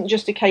so it wasn't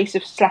just a case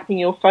of slapping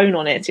your phone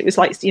on it. It was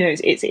like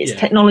it's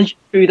technology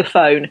through the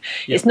phone.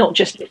 Yeah. It's not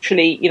just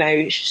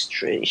literally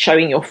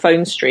showing your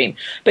phone stream,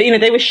 but they were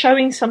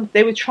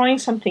they were trying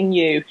something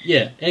new.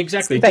 Yeah,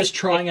 exactly. Just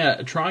trying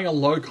a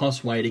low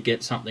cost way to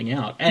get something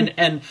out.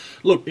 And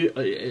look,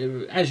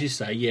 as you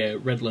say, yeah,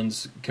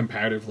 Redlands,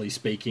 comparatively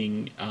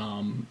speaking,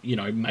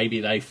 maybe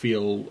they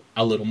feel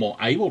a little more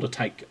able to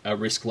take a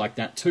risk like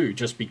that too,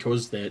 just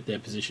because their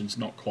position's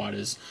not quite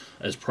as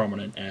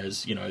prominent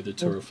as the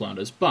Tour of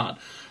Flanders. But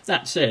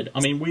that said,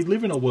 I mean, we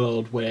live in a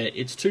world where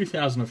it's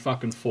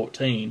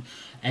 2014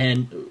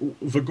 and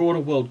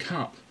Vagorda World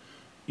Cup,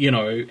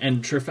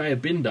 and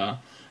Trofeo Binder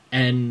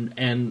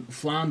and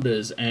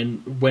Flanders,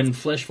 and when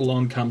Flèche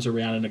Wallonne comes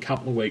around in a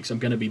couple of weeks, I'm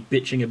going to be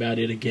bitching about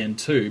it again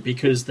too,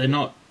 because they're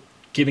not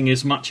giving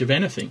us much of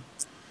anything.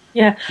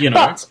 Yeah,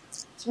 but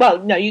well,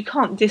 no, you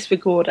can't diss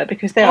Vagorda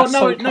because they are.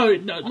 No.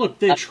 Look,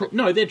 they're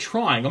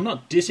trying. I'm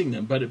not dissing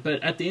them, but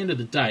at the end of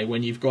the day,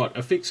 when you've got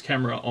a fixed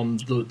camera on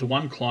the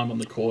one climb on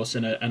the course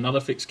and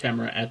another fixed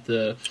camera at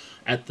the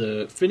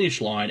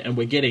finish line, and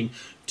we're getting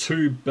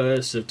 2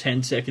 bursts of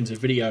 10 seconds of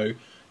video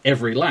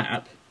every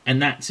lap, and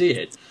that's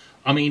it.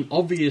 I mean,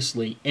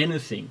 obviously,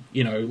 anything,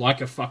 like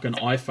a fucking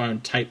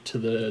iPhone taped to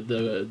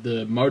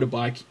the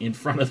motorbike in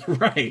front of the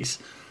race,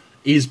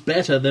 is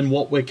better than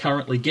what we're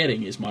currently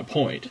getting. Is my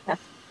point.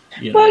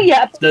 Well,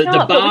 yeah,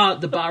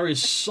 the bar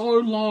is so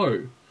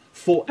low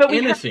for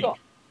anything.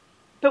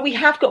 But we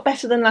have got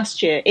better than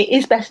last year. It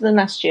is better than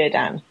last year,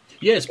 Dan.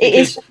 Yes,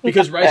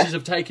 because races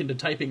have taken to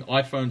taping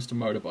iPhones to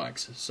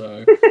motorbikes.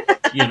 So,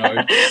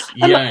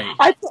 yay.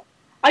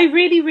 I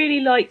really, really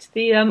liked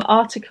the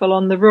article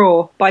on the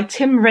Raw by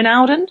Tim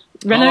Renaudin.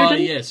 Oh,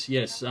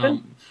 yes.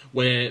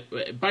 Where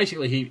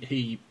basically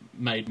he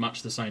made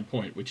much the same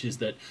point, which is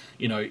that,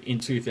 in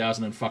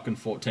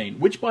 2014,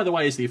 which, by the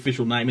way, is the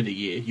official name of the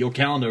year. Your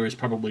calendar is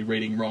probably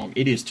reading wrong.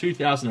 It is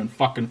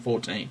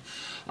 2014.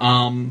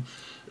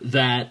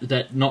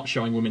 That not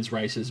showing women's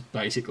races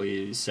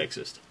basically is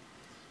sexist.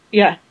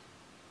 Yeah.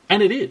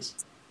 And it is.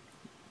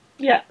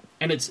 Yeah.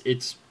 And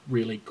it's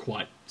really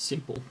quite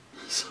simple.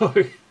 So,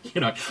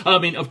 I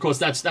mean, of course,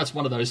 that's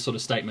one of those sort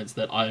of statements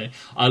that I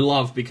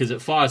love, because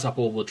it fires up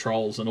all the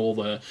trolls and all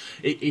the...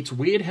 It's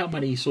weird how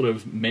many sort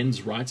of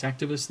men's rights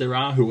activists there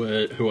are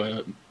who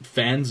are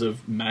fans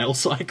of male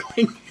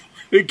cycling.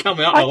 who come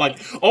out and are like,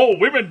 "Oh,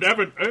 women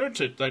haven't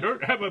earned it. They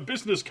don't have a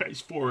business case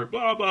for it."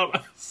 Blah blah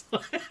blah.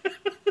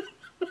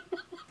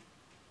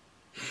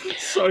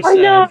 So sad. I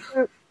know.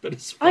 But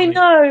it's funny.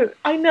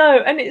 I know,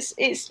 and it's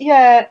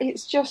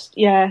just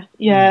yeah.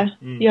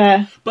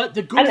 But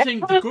the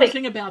good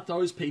thing about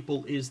those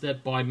people is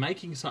that by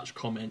making such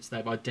comments,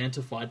 they've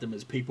identified them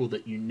as people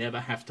that you never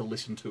have to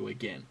listen to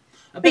again.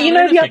 About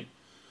anything.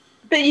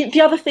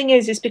 The other thing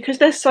is because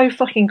they're so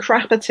fucking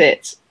crap at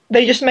it,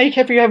 they just make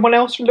everyone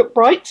else look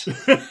right.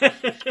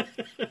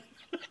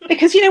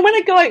 Because when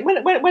a guy,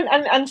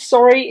 and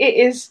sorry,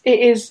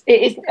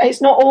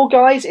 it's not all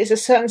guys, it's a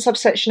certain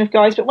subsection of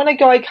guys. But when a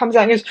guy comes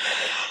out and goes,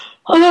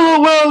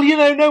 "Oh well,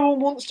 no one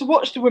wants to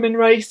watch the women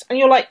race," and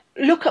you're like,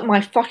 look at my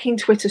fucking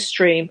Twitter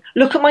stream,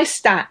 look at my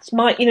stats,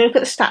 look at the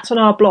stats on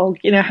our blog.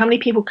 How many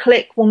people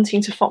click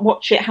wanting to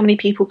watch it? How many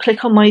people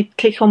click on my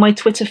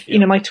Twitter?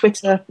 Yep. My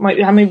Twitter,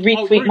 how many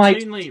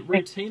retweet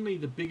routinely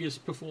the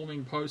biggest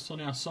performing posts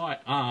on our site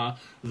are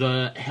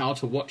the how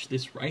to watch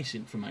this race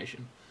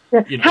information.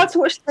 Yeah. How to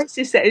watch the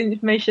races set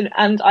information,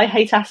 and I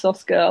hate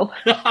Assos Girl.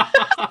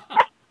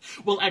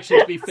 Well, actually,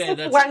 to be fair,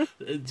 that's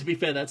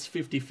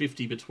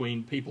 50-50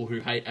 between people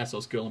who hate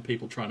Assos Girl and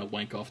people trying to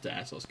wank off to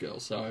Assos Girl.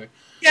 So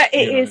yeah,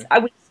 it is.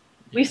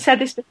 We've said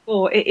this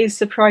before. It is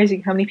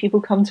surprising how many people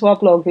come to our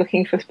blog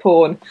looking for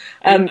porn.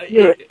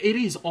 It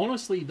is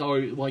honestly though,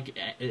 like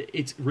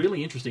it's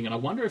really interesting, and I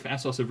wonder if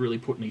Assos have really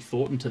put any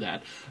thought into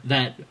that.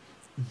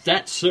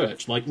 That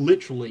search, like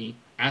literally,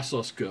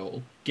 Assos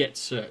Girl gets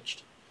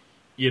searched.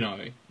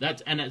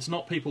 And it's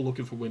not people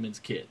looking for women's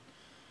kit.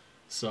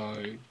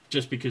 So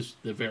just because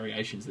the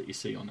variations that you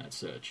see on that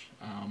search,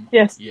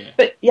 yes, yeah,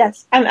 but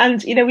yes,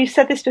 and we've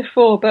said this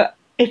before, but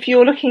if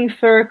you're looking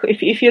for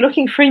if you're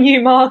looking for a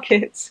new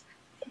market,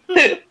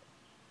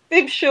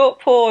 big short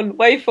porn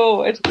way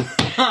forward.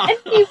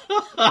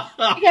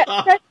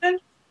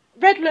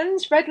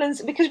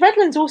 Redlands, because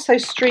Redlands also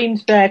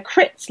streamed their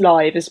crits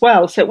live as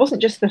well, so it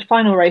wasn't just the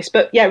final race.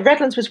 But yeah,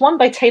 Redlands was won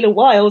by Taylor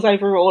Wiles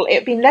overall. It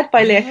had been led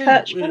by Leah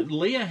Kirchman.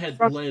 Leah had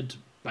led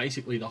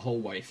basically the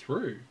whole way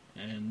through.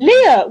 And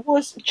Leah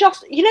was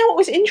just, what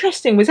was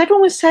interesting was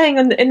everyone was saying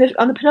on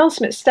the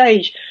penultimate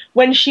stage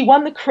when she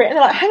won the crit, and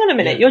they're like, hang on a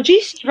minute, your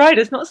GC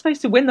rider's not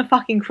supposed to win the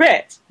fucking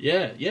crit.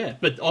 Yeah,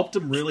 but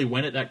Optum really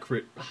went at that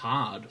crit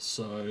hard,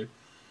 so...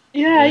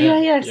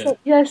 Yeah.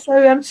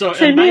 So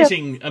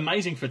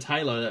amazing for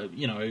Taylor.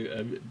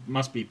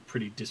 Must be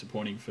pretty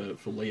disappointing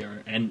for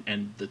Leah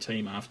and the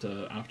team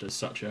after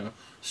such a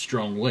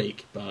strong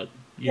week. But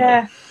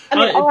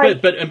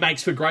but it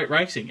makes for great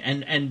racing,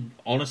 and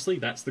honestly,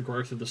 that's the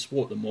growth of the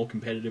sport. The more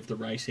competitive the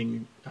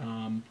racing,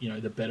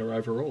 the better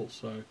overall.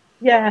 So.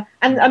 Yeah,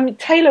 and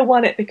Taylor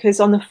won it because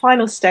on the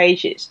final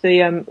stage,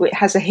 it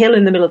has a hill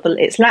in the middle of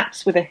its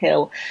laps with a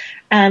hill,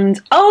 and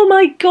oh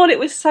my god, it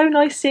was so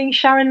nice seeing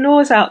Sharon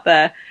Laws out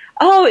there.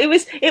 Oh, it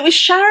was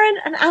Sharon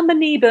and Amber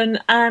Neben,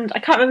 and I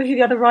can't remember who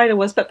the other rider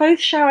was, but both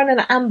Sharon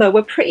and Amber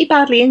were pretty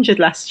badly injured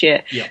last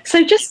year. Yeah.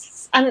 So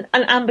and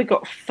Amber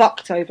got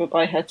fucked over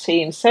by her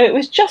team, so it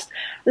was just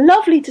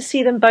lovely to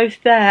see them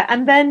both there,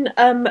 and then.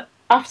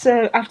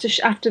 After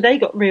they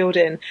got reeled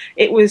in,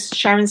 it was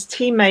Sharon's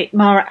teammate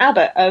Mara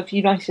Abbott of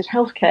United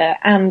Healthcare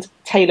and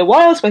Taylor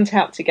Wiles went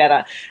out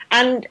together.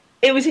 And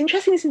it was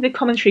interesting listening to the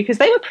commentary because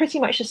they were pretty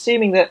much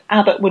assuming that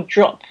Abbott would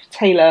drop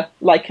Taylor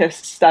like a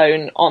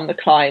stone on the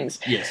climbs.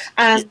 Yes.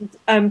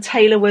 And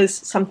Taylor was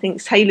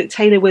 30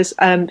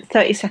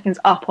 seconds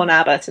up on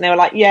Abbott, and they were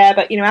like, yeah,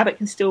 but Abbott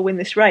can still win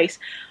this race.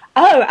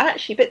 Oh,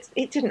 actually, but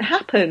it didn't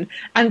happen.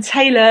 And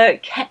Taylor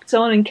kept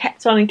on and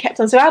kept on and kept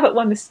on. So Abbott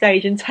won the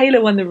stage and Taylor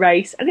won the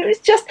race. And it was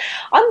just,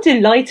 I'm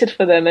delighted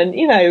for them.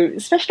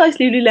 And, Specialized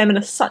Lululemon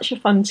are such a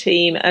fun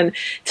team. And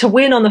to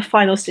win on the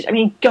final stage,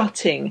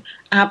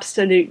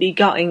 absolutely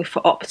gutting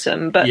for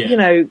Optum. But,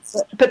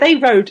 but they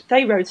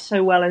rode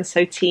so well and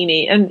so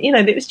teamy. And,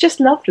 it was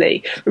just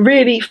lovely.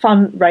 Really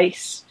fun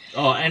race.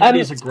 Oh, and it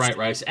is a great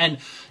race, and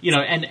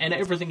and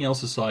everything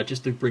else aside,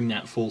 just to bring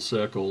that full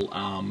circle,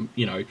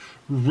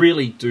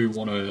 really do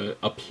want to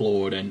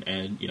applaud and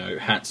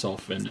hats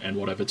off and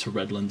whatever to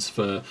Redlands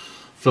for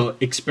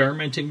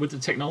experimenting with the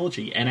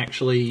technology and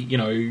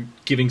actually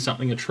giving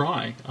something a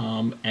try,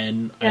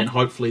 and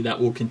hopefully that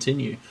will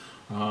continue.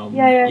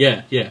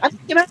 Yeah. I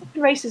think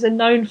American races are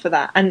known for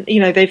that, and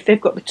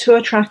they've got the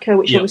Tour Tracker,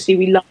 which obviously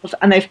we love,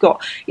 and they've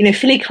got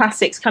Philly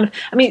Classics.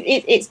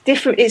 It's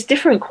different. It's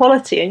different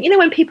quality, and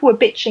when people were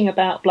bitching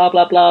about blah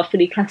blah blah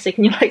Philly Classic,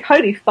 and you're like,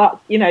 holy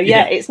fuck,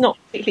 it's not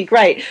particularly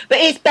great, but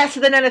it's better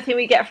than anything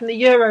we get from the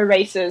Euro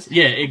racers.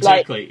 Yeah,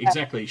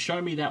 exactly.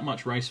 Show me that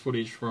much race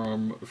footage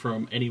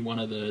from any one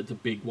of the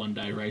big one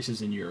day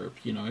races in Europe.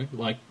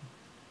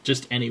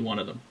 Just any one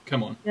of them.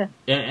 Come on. Yeah.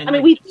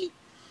 And we.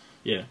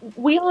 Yeah,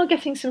 we are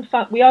getting some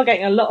fun. We are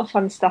getting a lot of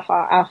fun stuff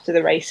out after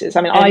the races.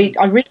 I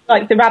really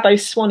like the Rabo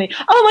Swanee.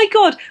 Oh my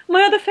god,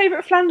 my other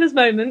favourite Flanders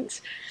moment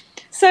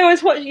So I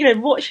was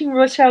watching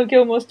Rochelle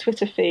Gilmore's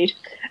Twitter feed,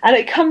 and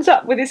it comes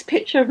up with this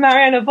picture of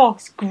Marianne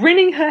Vos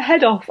grinning her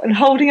head off and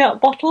holding out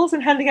bottles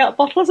and handing out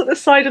bottles at the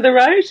side of the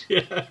road.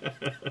 Yeah.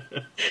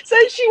 So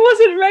she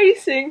wasn't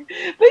racing,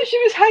 but she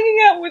was hanging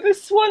out with the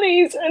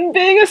Swannies and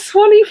being a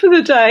Swanee for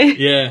the day.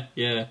 Yeah,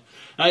 yeah.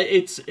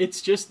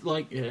 It's just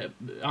like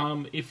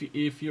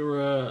if you're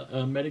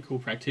a medical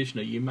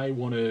practitioner, you may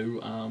want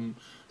to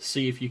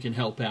see if you can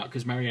help out,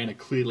 because Mariana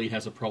clearly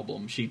has a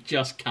problem. She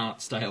just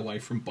can't stay away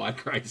from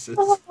bike races.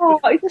 Oh,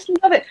 I just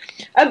love it.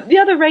 The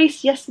other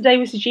race yesterday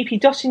was the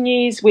GP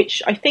Dottignies,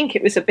 which I think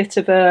it was a bit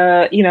of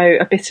a,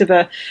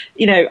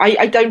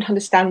 I don't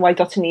understand why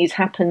Dottignies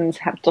happens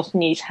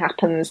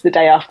the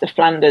day after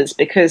Flanders,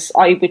 because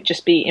I would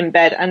just be in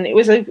bed. And it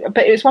was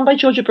won by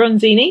Giorgia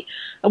Bronzini,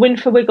 a win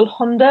for Wiggle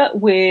Honda,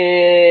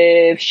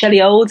 with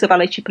Shelley Olds of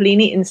Ale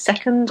Cipollini in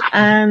second,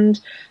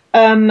 and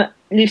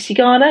Lucy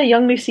Garner,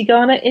 young Lucy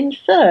Garner, in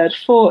third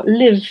for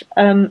Liv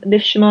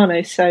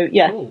Shimano. So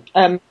yeah, Cool.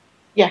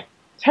 Yeah,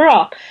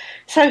 hurrah!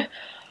 So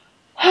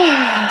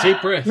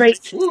Deep breath.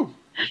 Race. Woo.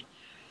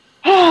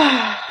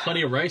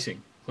 Plenty of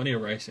racing. Plenty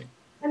of racing,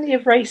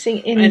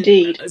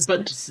 indeed.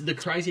 But the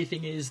crazy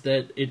thing is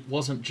that it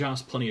wasn't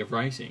just plenty of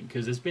racing,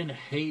 because there's been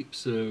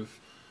heaps of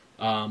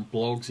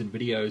blogs and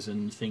videos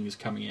and things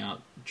coming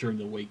out during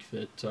the week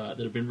that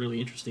have been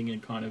really interesting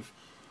and kind of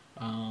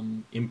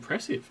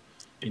impressive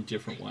in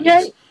different ways.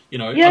 Yeah.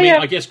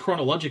 I guess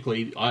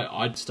chronologically,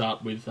 I'd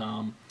start with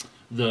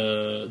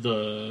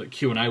the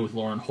Q&A with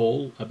Lauren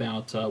Hall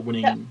about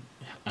winning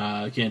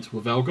against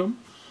Wevelgem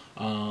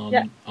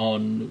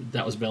on,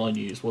 that was Velo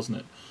News, wasn't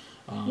it?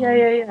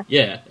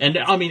 Yeah, and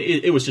I mean,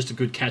 it was just a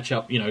good catch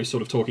up,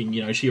 sort of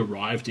talking, she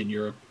arrived in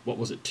Europe,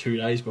 2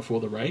 days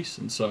before the race,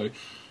 and so,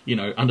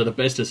 under the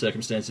best of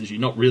circumstances, you're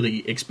not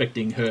really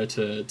expecting her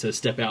to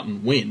step out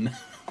and win.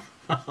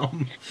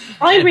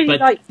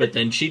 But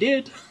then she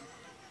did.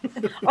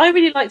 I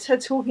really liked her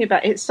talking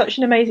about it. It's such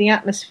an amazing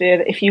atmosphere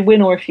that if you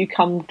win or if you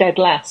come dead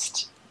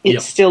last,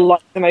 it's still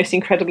like the most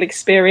incredible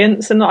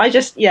experience. And I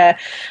just,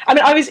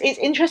 it's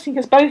interesting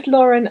because both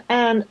Lauren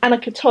and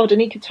Annika Todd. I'm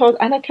going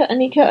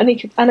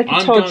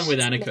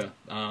with Annika,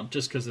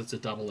 just because it's a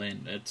double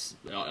N.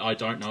 I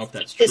don't know if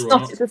that's true or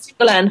not. It's a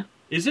single N.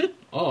 Is it?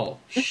 Oh,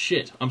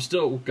 shit. I'm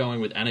still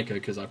going with Annika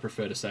because I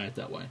prefer to say it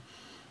that way.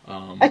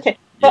 Okay.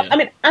 But,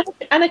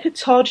 Annika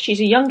Todd, she's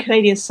a young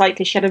Canadian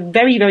cyclist. She had a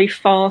very, very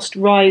fast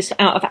rise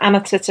out of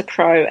amateur to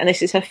pro, and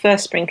this is her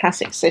first Spring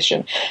Classic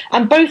session.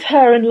 And both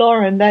her and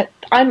Lauren,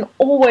 I'm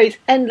always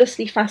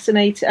endlessly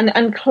fascinated,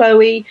 and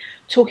Chloe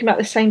talking about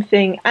the same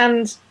thing.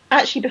 And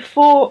actually,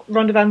 before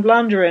Ronde van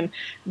Vlaanderen,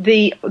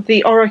 the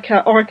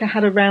Orica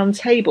had a round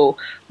table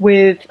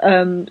with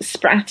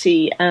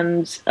Spratty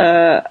and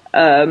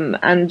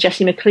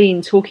Jessie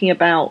McLean talking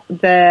about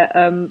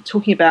the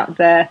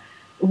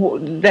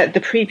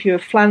preview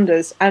of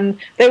Flanders, and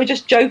they were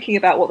just joking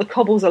about what the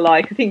cobbles are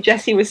like. I think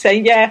Jessie was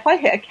saying, "Yeah, if I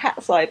hit a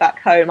cat's eye back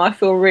home, I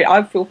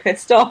feel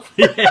pissed off."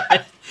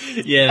 yeah.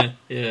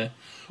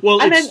 Well,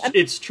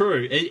 it's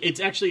true.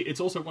 It's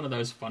also one of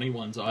those funny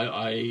ones.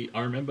 I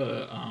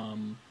remember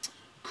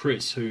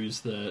Chris,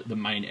 who's the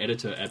main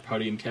editor at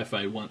Podium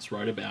Cafe, once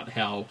wrote about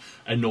how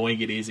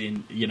annoying it is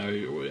in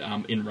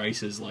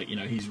races, like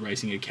he's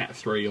racing a Cat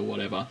 3 or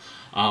whatever,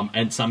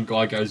 and some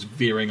guy goes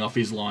veering off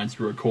his line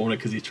through a corner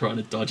because he's trying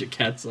to dodge a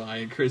cat's eye,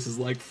 and Chris is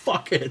like,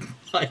 "Fuck it,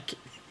 like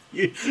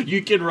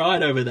you can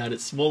ride over that.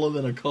 It's smaller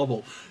than a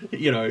cobble,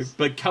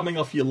 but coming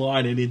off your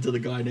line and into the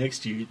guy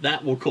next to you,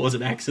 that will cause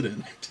an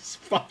accident. Just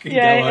fucking go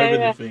over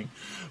the thing."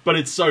 But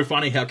it's so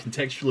funny how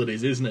contextual it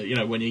is, isn't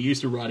it? When you're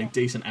used to riding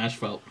decent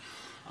asphalt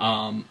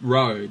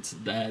roads,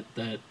 that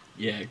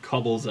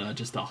cobbles are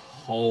just a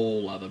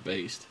whole other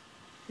beast.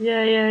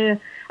 Yeah.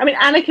 I mean,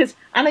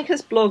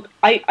 Annika's blog,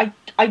 I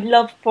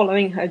love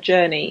following her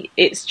journey.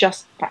 It's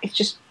just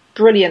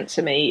brilliant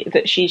to me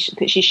that she's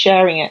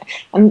sharing it.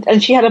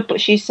 And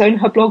she's in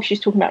her blog,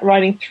 she's talking about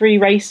riding 3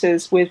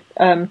 races with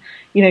and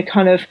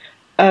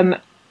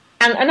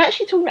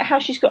actually talking about how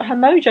she's got her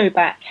mojo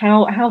back,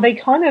 how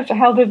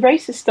the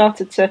races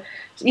started to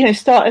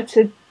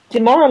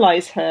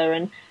demoralize her,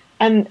 and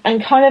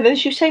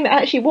she was saying that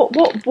actually what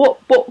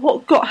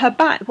got her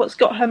back, what's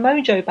got her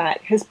mojo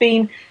back, has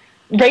been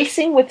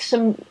racing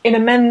in a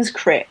men's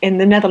crit in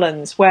the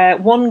Netherlands, where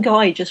one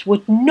guy just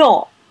would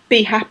not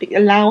be happy,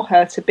 allow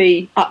her to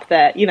be up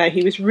there.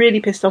 He was really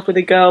pissed off with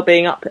a girl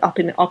being up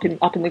in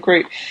the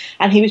group,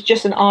 and he was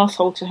just an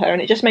arsehole to her,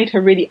 and it just made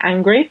her really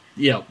angry.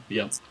 Yep.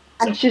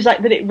 And she's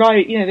like, that it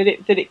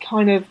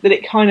kind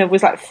of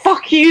was like,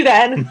 "Fuck you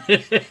then."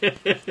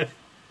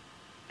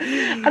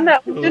 And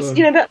that was just,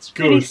 that's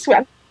really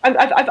sweet. I've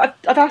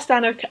asked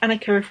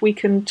Annika if I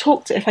can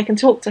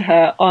talk to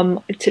her,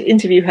 to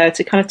interview her,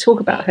 to kind of talk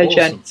about her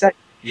journey. So,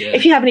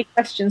 if you have any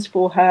questions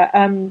for her,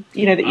 that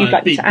you'd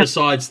like me to ask.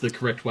 Besides the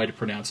correct way to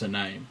pronounce her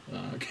name.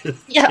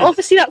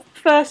 Obviously that's the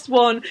first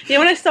one.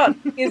 When I start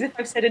thinking as if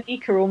I've said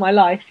Anika all my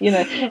life,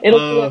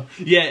 it'll.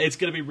 It's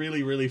going to be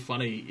really, really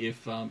funny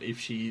if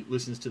she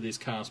listens to this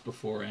cast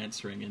before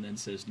answering and then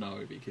says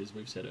no because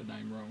we've said her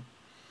name wrong.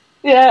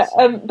 Yeah,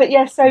 So, but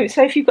yeah. So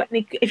if you've got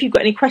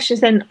any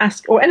questions, then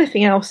ask, or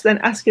anything else, then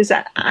ask us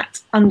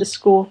at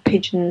underscore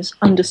pigeons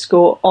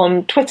underscore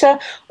on Twitter,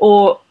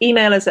 or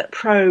email us at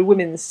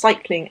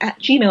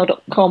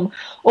prowomenscycling@gmail.com,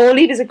 or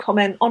leave us a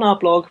comment on our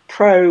blog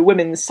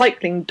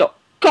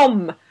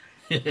prowomenscycling.com.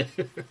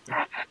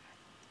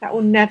 That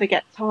will never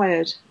get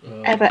tired,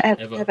 ever,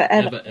 ever, ever, ever, ever,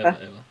 ever, ever, ever, ever.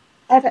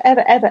 ever,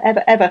 ever, ever,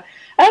 ever, ever.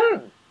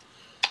 Um,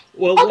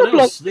 Well, what other blogs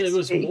else? There this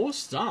was week. more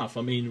stuff.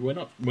 I mean, we're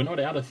not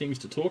out of things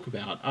to talk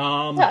about.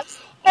 That's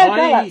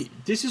that's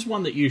This is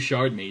one that you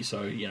showed me.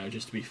 So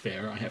just to be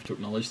fair, I have to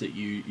acknowledge that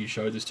you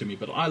showed this to me.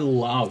 But I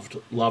loved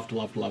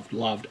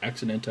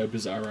Accidento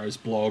Bizarro's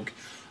blog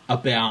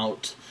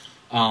about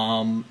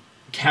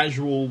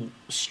casual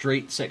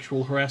street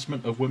sexual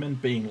harassment of women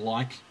being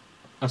like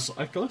a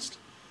cyclist.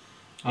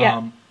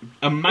 yeah. Being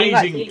like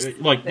Amazing. the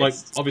Like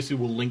extremist. obviously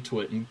we'll link to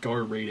it and go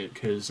read it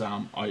because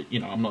I'm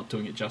not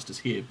doing it justice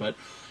here, but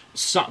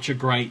such a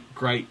great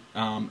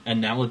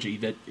analogy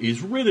that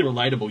is really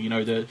relatable.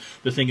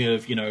 The thing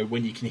of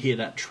when you can hear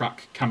that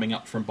truck coming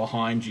up from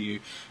behind you,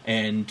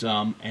 and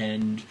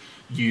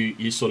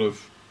you sort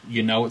of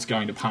it's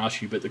going to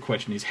pass you, but the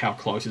question is how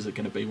close is it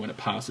going to be when it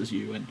passes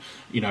you, and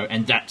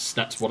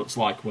that's what it's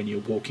like when you're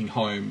walking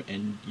home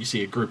and you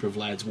see a group of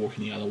lads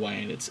walking the other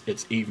way and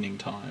it's evening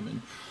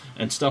time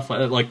and stuff like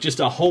that. Like just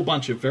a whole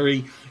bunch of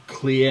very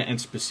clear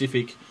and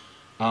specific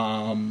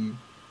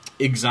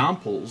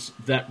examples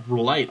that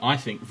relate, I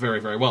think, very,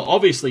 very well.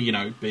 Obviously,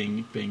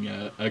 being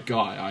a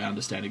guy, I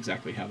understand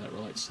exactly how that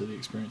relates to the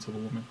experience of a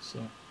woman. So,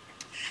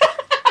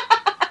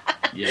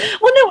 yeah,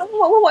 Well, no.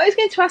 What I was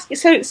going to ask you.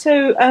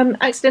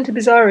 Accidental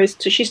Bizarro is.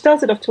 She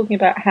started off talking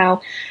about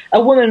how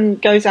a woman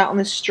goes out on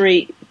the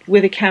street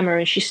with a camera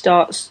and she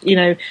starts,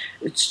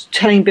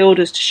 telling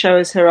builders to show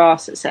us her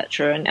ass,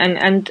 etc.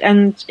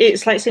 And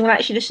it's like saying, well,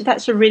 actually,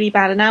 that's a really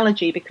bad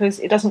analogy because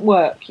it doesn't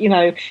work.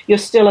 You're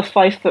still a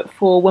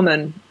 5'4"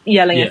 woman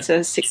yelling yeah, at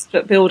a 6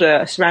 foot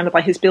builder surrounded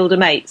by his builder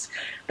mates.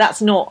 That's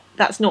not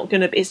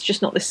going to. It's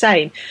just not the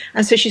same.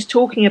 And so she's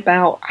talking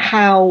about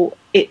how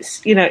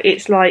it's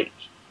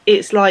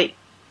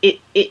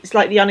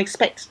like the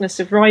unexpectedness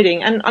of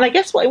riding. And I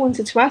guess what I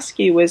wanted to ask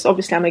you was,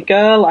 obviously I'm a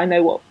girl, I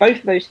know what both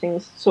of those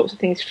sorts of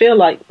things feel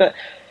like, but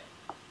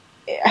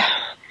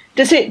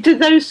do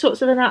those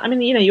sorts of, I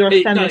mean, you're a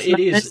no, feminist it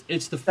is. feminist,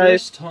 It's the so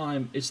first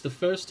time. It's the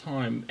first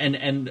time,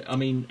 and I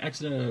mean,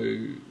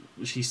 Accidento.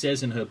 She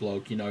says in her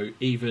blog,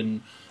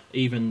 even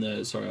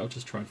the sorry, I'll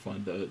just try and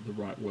find the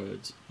right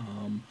words.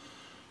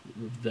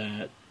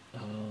 That.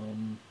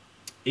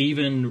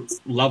 Even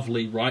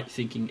lovely,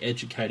 right-thinking,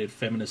 educated,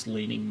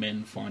 feminist-leaning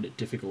men find it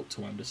difficult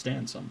to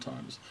understand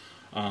sometimes.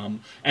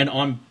 And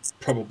I'm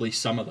probably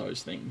some of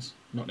those things,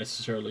 not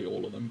necessarily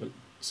all of them, but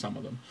some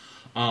of them.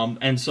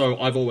 And so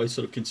I've always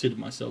sort of considered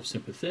myself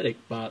sympathetic,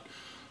 but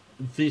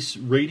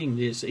reading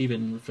this,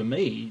 even for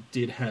me,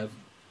 did have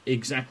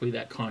exactly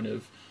that kind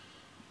of.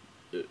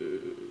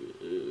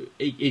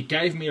 It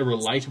gave me a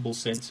relatable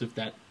sense of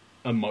that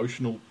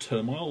emotional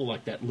turmoil,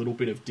 like that little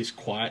bit of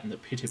disquiet in the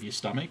pit of your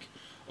stomach,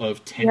 of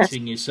yes.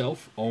 tensing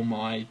yourself. Oh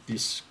my,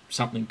 this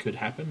something could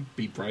happen.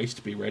 Be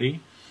braced, be ready.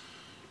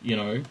 You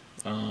know,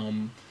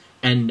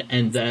 and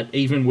that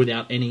even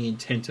without any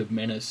intent of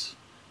menace,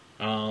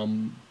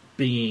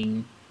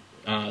 being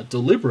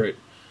deliberate,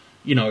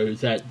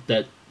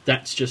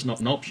 that's just not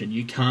an option.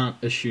 You can't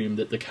assume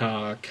that the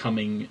car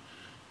coming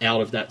out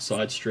of that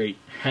side street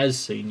has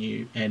seen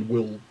you and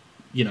will,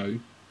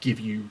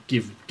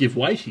 give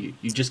way to you.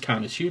 You just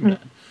can't assume Mm.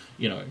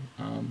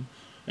 that,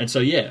 and so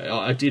yeah,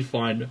 I did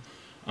find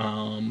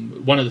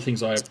one of the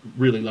things I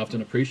really loved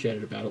and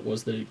appreciated about it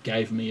was that it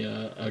gave me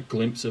a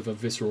glimpse of a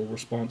visceral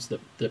response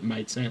that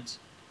made sense.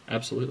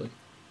 Absolutely.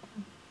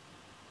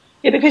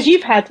 Yeah, because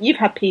you've had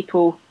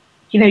people,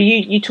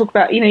 you talk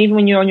about, even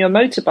when you're on your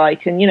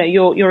motorbike and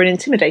you're an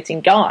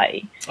intimidating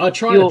guy. I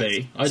try to You're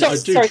be. I sorry,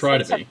 do sorry, try sorry,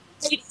 to sorry.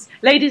 be.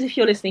 Ladies, if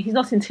you're listening, he's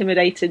not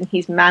intimidating,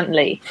 he's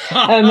manly.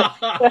 Um,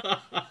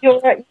 you're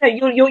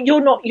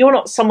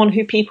not someone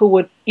who people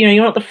would,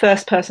 you're not the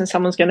first person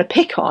someone's going to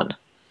pick on.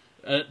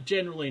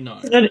 Generally,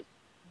 no.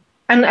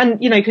 And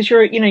because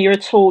you're a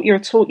tall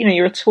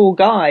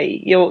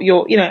guy,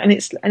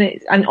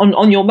 and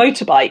on your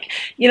motorbike,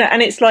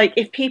 and it's like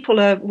if people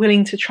are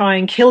willing to try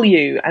and kill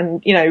you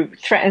and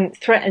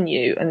threaten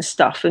you and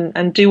stuff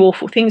and do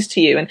awful things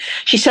to you. And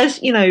she says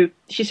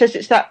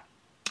it's that.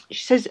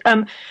 She says,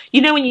 when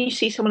you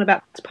see someone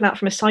about to pull out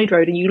from a side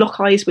road and you lock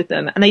eyes with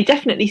them and they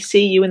definitely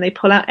see you and they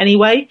pull out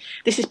anyway.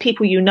 This is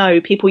people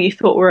people you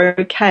thought were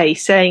okay,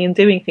 saying and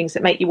doing things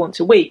that make you want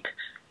to weep.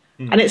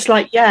 And Hmm. it's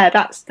like, yeah,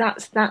 that's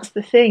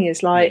the thing,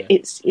 is like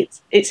Yeah.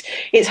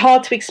 it's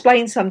hard to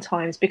explain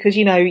sometimes because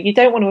you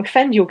don't want to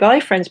offend your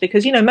guy friends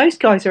because most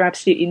guys are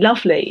absolutely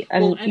lovely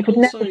Well, and you and could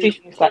never do also,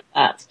 things like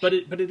that. but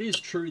it is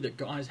true that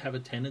guys have a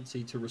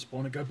tendency to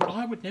respond and go, "But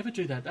I would never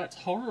do that. That's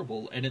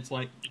horrible." And it's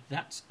like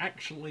that's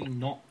actually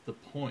not the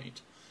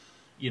point.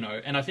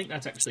 And I think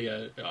that's actually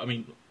I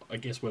mean, I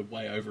guess we're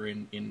way over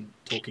in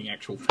talking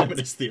actual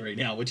feminist theory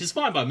now, which is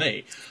fine by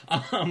me.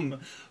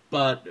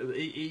 But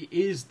it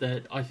is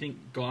that I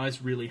think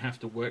guys really have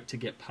to work to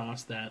get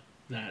past that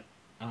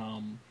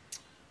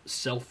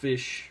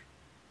selfish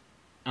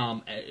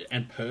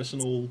and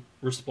personal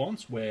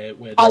response where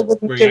I they're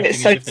wouldn't do reacting it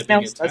as so if they're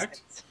being someone else does attacked.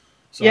 it.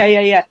 So, Yeah.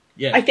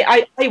 yeah. I think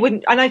I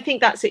wouldn't, and I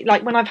think that's it.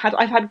 Like when I've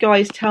had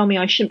guys tell me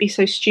I shouldn't be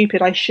so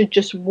stupid. I should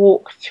just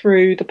walk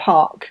through the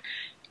park,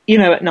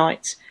 at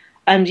night,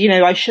 and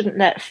I shouldn't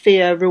let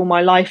fear rule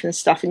my life and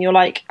stuff. And you're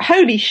like,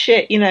 holy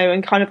shit,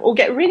 and kind of, or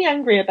get really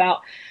angry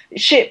about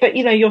shit. But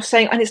you're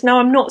saying, and it's no,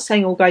 I'm not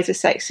saying all guys are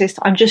sexist.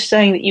 I'm just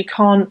saying that you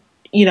can't.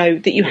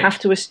 That you have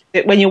to,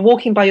 that when you're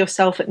walking by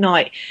yourself at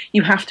night,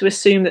 you have to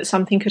assume that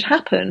something could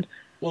happen.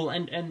 Well,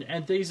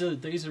 and these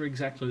are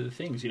exactly the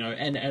things,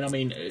 and I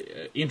mean,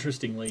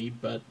 interestingly,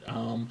 but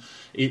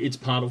it's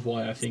part of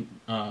why I think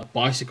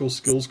bicycle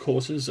skills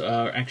courses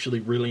are actually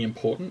really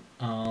important.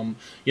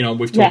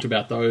 We've talked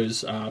about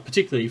those,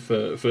 particularly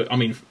for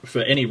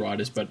any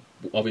riders, but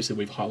obviously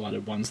we've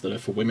highlighted ones that are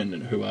for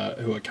women who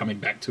are coming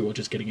back to or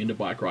just getting into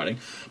bike riding.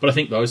 But I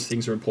think those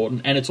things are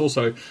important, and it's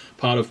also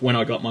part of when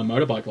I got my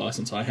motorbike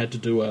license. I had to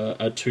do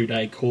a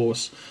 2-day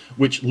course,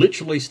 which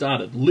literally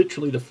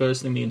the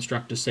first thing the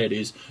instructor said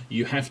is,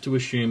 you have to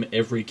assume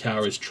every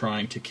car is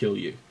trying to kill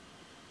you.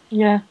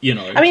 Yeah.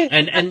 I mean,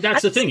 and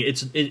that's the thing.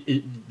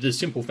 The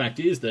simple fact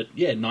is that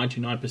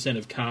 99%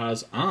 of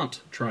cars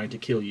aren't trying to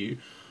kill you,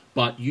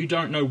 but you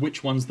don't know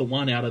which one's the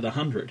one out of the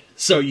 100.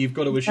 So you've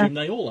got to assume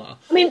they all are.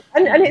 I mean,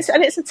 and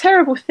it's a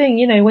terrible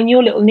thing, when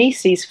your little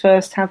nieces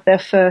first have their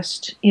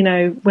first,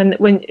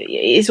 when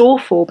it's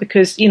awful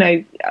because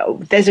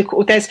there's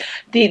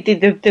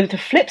the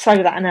flip side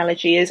of that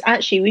analogy is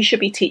actually it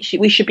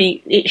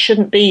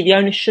shouldn't be, the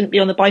onus shouldn't be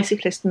on the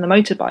bicyclist and the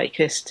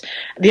motorbikist.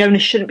 The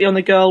onus shouldn't be on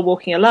the girl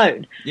walking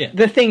alone. Yeah.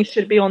 The thing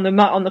should be on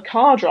the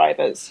car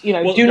drivers.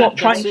 Do not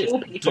try and kill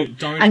people.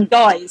 And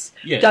guys,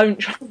 don't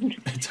try.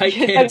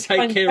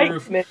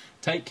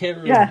 Take care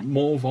of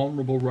more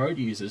vulnerable road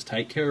users.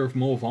 Take care of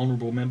more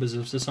vulnerable members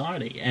of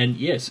society. And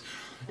yes,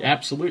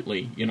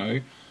 absolutely,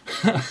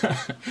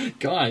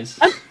 guys,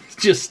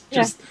 just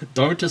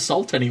don't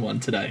assault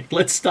anyone today.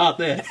 Let's start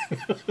there.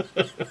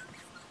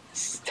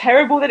 It's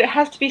terrible that it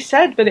has to be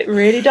said, but it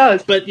really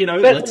does. But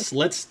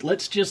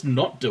let's just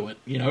not do it.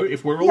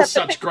 If we're all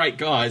such great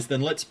guys,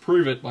 then let's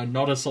prove it by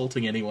not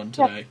assaulting anyone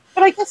today. Yeah.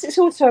 But I guess it's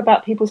also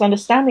about people's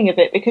understanding of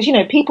it, because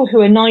people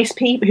who are nice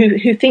people,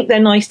 who think they're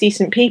nice,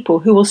 decent people,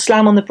 who will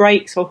slam on the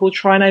brakes or who'll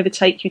try and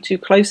overtake you too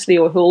closely,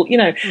 or who'll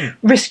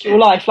risk your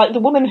life. Like the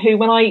woman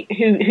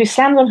who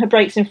slammed on her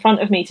brakes in front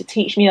of me to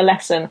teach me a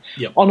lesson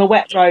on a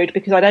wet road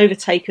because I'd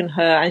overtaken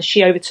her and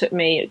she overtook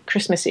me at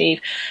Christmas Eve,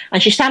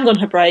 and she slammed on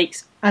her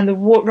brakes. And the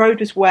road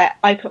was wet.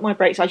 I put my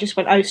brakes. I just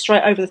went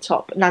straight over the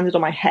top and landed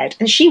on my head.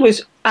 And she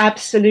was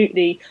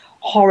absolutely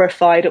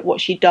horrified at what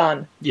she'd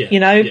done.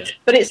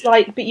 But it's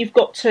like, but you've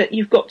got to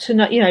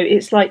know.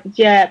 It's like,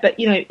 but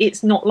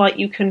it's not like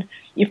you can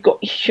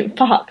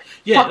fuck,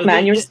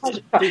 man. You're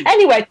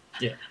anyway.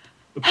 Yeah.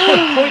 The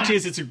point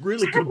is, it's a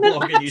really good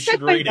blog, and you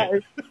should read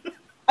it.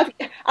 And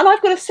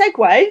I've got a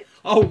segue.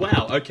 Oh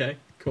wow! Okay,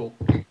 cool.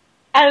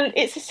 And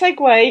it's a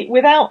segue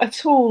without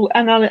at all,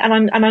 and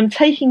I'm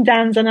taking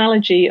Dan's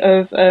analogy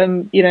of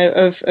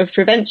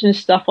prevention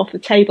stuff off the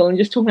table and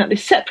just talking about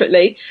this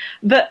separately.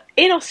 But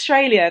in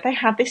Australia, they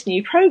have this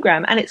new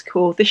program, and it's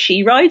called the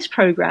She Rides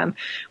program,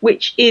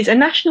 which is a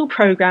national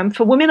program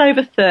for women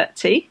over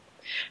 30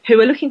 who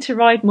are looking to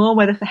ride more,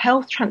 whether for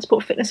health,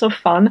 transport, fitness, or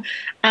fun.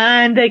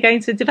 And they're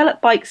going to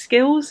develop bike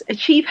skills,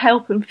 achieve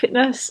health and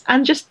fitness,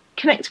 and just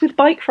connect with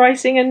bike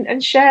racing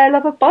and share a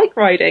love of bike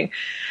riding.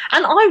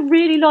 And I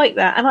really like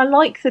that. And I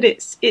like that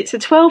it's a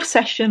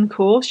 12-session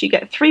course. You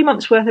get 3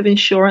 months worth of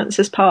insurance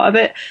as part of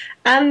it,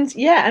 and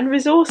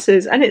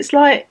resources. And it's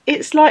wow.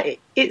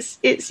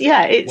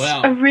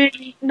 A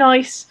really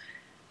nice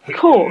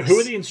course. Who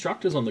are the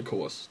instructors on the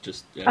course?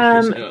 Just they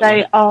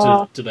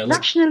are do they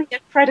nationally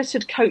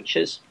accredited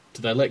coaches.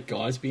 Do they let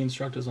guys be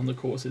instructors on the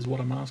course, is what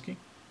I'm asking?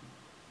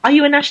 Are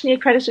you a nationally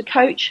accredited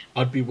coach?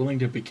 I'd be willing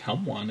to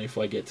become one if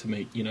I get to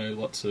meet,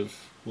 lots of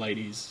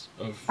ladies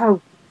of...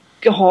 Oh,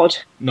 God.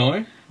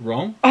 No?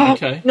 Wrong? Oh,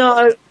 okay.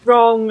 No,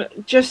 wrong.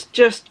 Just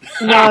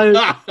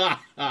no.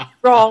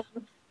 Wrong.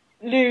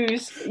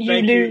 Lose. You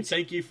lose.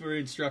 Thank you for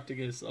instructing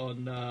us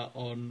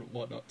on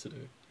what not to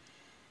do.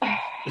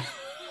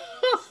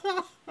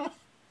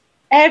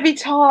 Every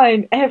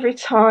time.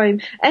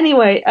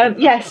 Anyway,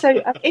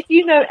 so if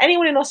you know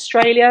anyone in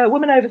Australia, a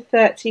woman over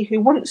 30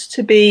 who wants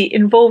to be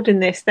involved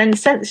in this, then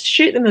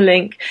shoot them a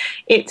link.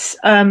 It's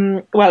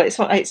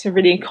it's a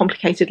really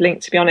complicated link,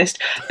 to be honest,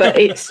 but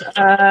it's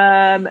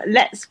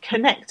let's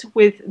connect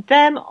with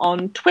them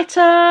on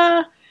Twitter,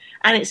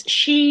 and it's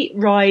She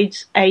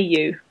Rides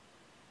AU.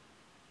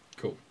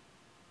 Cool.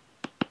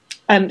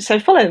 So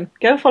follow them.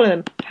 Go and follow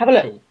them. Have a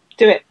look. Cool.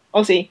 Do it.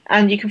 Aussie,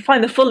 and you can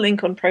find the full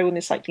link on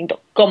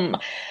prowomencycling.com.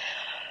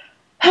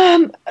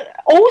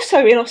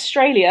 Also in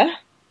Australia,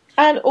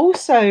 And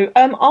also,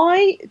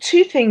 I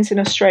two things in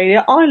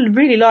Australia. I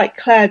really like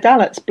Claire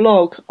Dallett's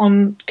blog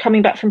on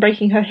coming back from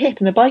breaking her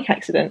hip in a bike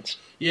accident.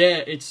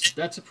 Yeah,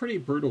 that's a pretty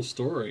brutal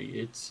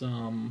story.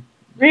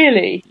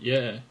 Really,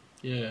 Yeah,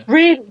 yeah.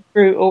 really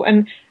brutal,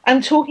 and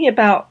talking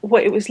about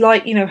what it was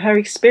like, her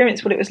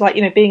experience, what it was like,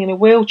 being in a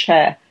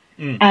wheelchair,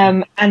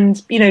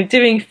 and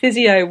doing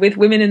physio with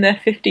women in their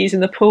 50s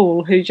in the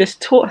pool who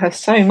just taught her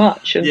so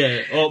much. And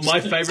Yeah. Oh, my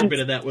favourite bit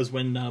of that was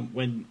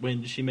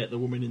when she met the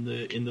woman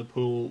in the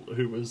pool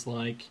who was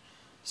like,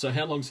 "So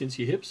how long since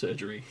your hip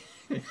surgery?"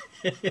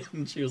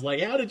 And she was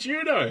like, "How did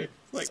you know?"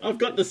 Like, I've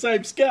got the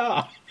same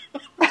scar.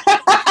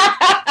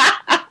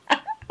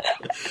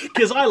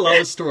 Because I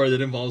love a story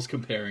that involves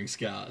comparing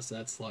scars.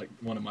 That's like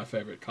one of my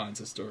favourite kinds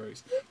of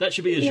stories. That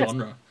should be a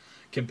genre,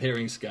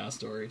 comparing scar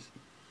stories.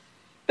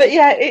 But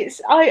yeah,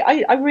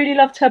 I really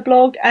loved her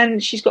blog,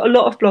 and she's got a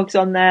lot of blogs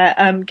on there.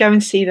 Go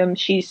and see them.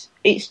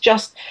 It's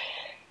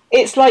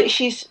like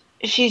she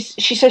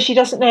says she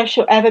doesn't know if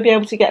she'll ever be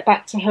able to get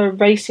back to her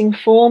racing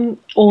form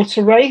or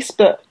to race,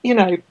 but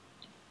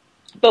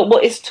but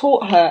what it's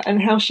taught her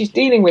and how she's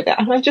dealing with it,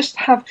 and I just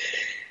have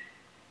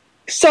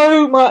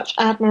so much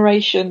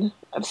admiration,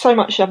 so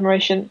much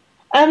admiration.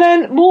 And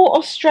then more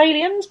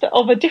Australians, but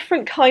of a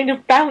different kind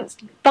of bounce,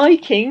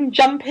 biking,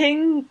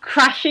 jumping,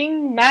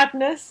 crashing,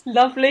 madness,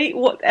 lovely.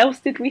 What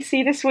else did we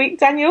see this week,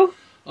 Daniel?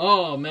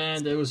 Oh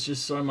man, there was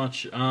just so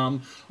much.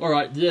 All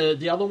right,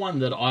 the other one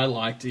that I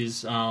liked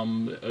is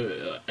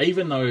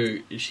even though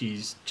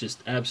she's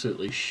just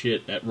absolutely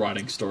shit at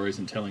writing stories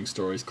and telling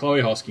stories,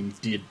 Chloe Hoskins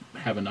did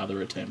have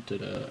another attempt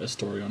at a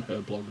story on her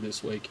blog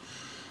this week.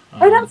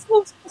 That's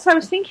what I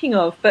was thinking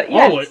of. But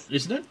yes. Oh,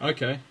 isn't it?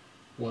 Okay.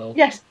 Well,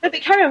 yes, but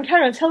carry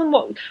on. Tell them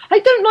what. I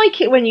don't like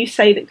it when you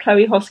say that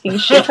Chloe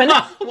Hoskins shit.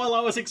 Well, I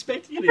was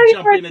expecting you to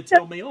jump in and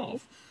tell me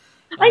off.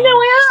 I know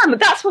I am.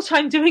 That's what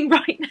I'm doing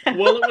right now.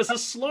 Well, it was a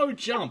slow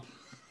jump.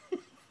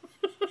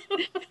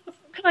 What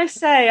can I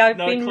say? I've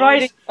been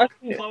riding.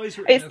 Chloe's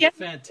written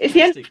fantastic. It's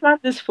the end of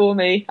Flanders for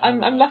me.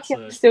 I'm lucky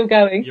I'm still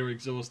going. You're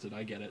exhausted.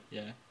 I get it.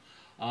 Yeah.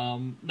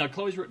 No,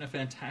 Chloe's written a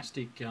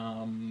fantastic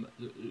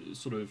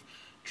sort of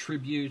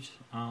tribute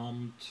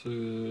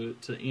to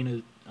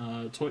Ina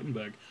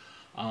Teutenberg,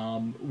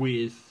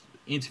 with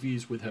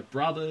interviews with her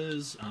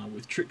brothers,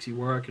 with Trixie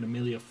Warwick and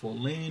Amelia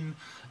Forlin,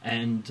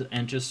 and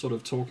just sort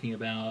of talking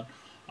about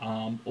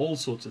all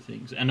sorts of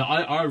things. And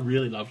I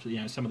really loved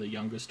some of the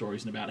younger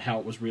stories and about how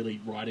it was really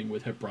riding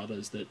with her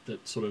brothers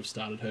that sort of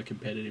started her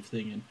competitive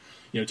thing,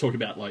 and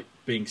talking about like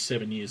being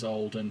 7 years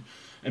old and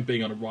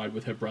being on a ride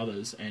with her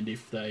brothers, and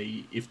if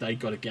they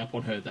got a gap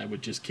on her, they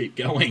would just keep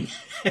going.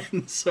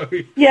 And so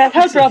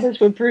her brothers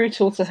were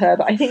brutal to her,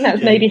 but I think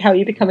that's maybe how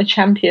you become a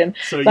champion.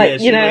 So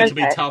she learned to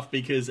be tough,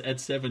 because at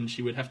 7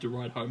 she would have to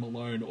ride home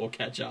alone or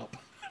catch up.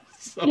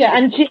 So. Yeah,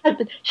 and she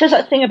has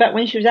that thing about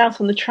when she was out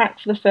on the track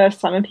for the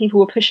first time and people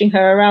were pushing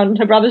her around, and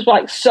her brothers were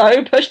like,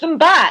 "So push them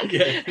back!"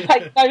 Yeah.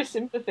 Like no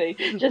sympathy,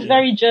 just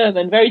very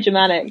German, very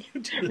Germanic.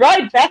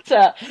 Ride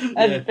better,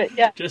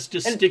 Just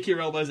stick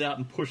your elbows out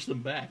and push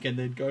them back, and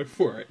then go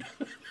for it.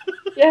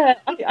 Yeah,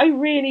 I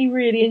really,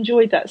 really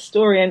enjoyed that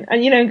story, and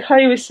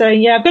Chloe was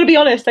saying, I've got to be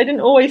honest, I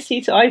didn't always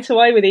see eye to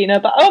eye with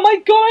Ina, but oh my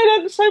god, I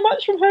learned so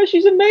much from her.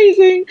 She's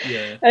amazing.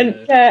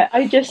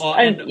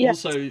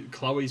 Also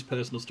Chloe's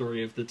personal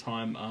story of the time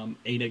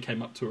Ina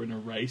came up to her in a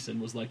race and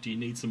was like, "Do you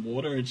need some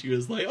water?" And she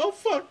was like, "Oh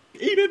fuck,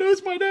 Ina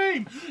knows my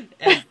name."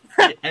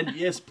 And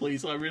yes,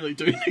 please, I really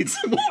do need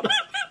some water.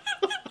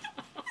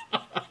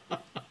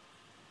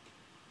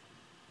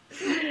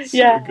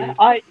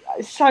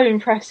 So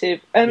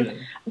impressive. The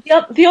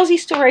Aussie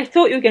story I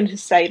thought you were going to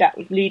say that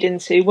would lead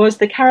into was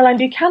the Caroline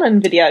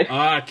Buchanan video.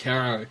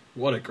 Caro,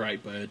 what a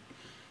great bird.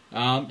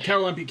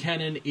 Caroline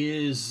Buchanan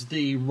is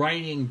the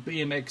reigning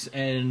BMX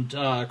and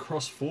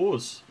cross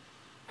fours.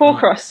 Four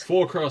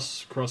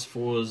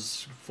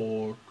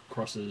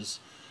crosses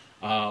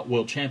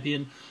world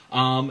champion.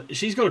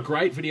 She's got a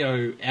great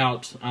video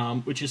out,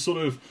 which is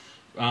sort of,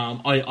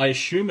 I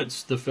assume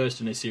it's the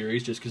first in a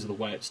series just because of the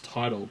way it's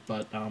titled,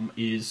 but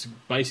is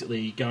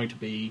basically going to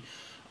be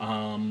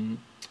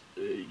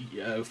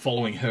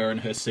following her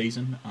and her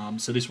season.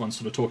 So this one's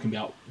sort of talking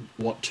about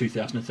what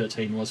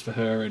 2013 was for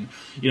her, and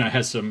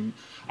has some.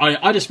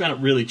 I just found it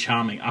really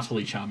charming,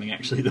 utterly charming,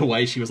 actually. The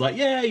way she was like,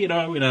 in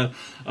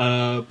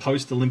a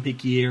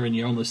post-Olympic year, and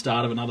you're on the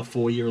start of another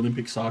 4-year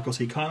Olympic cycle,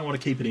 so you kind of want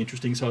to keep it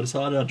interesting. So I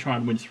decided I'd try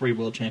and win 3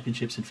 world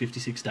championships in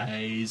 56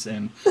 days,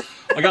 and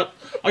I got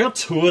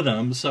 2 of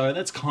them. So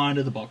that's kind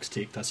of the box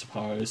ticked, I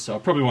suppose. So I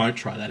probably won't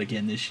try that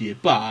again this year,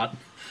 but.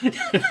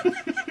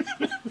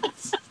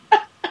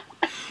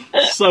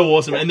 So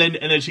awesome. And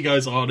then she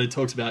goes on and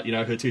talks about,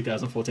 her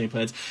 2014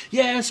 plans.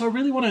 Yeah, so I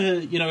really want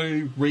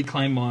to,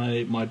 reclaim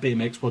my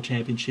BMX World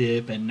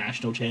Championship and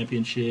National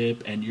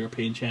Championship and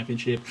European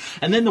Championship.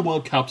 And then the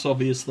World Cups,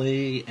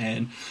 obviously.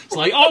 And it's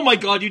like, oh my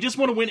God, you just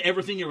want to win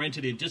everything you're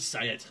entered in. Just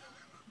say it.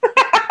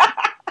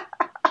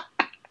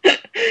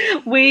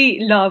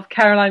 We love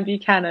Caroline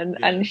Buchanan,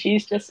 and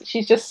she's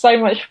just so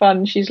much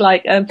fun. She's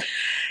like,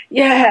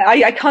 yeah,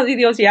 I can't do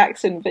the Aussie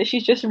accent, but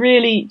she's just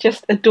really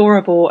just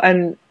adorable.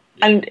 And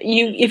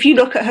if you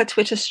look at her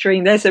Twitter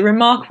stream, there's a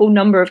remarkable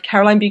number of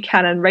Caroline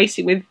Buchanan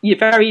racing with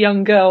very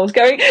young girls,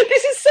 going,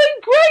 "This is so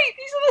great!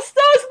 These are the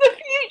stars of the future."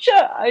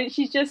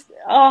 She's just,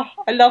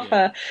 I love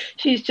her.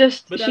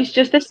 That's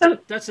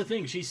the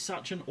thing. She's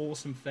such an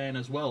awesome fan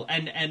as well,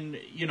 and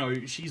you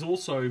know, she's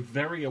also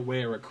very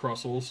aware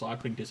across all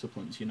cycling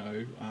disciplines. You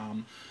know,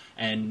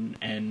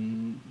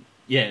 and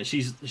yeah,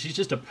 she's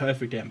just a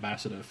perfect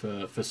ambassador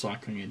for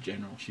cycling in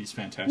general. She's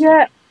fantastic.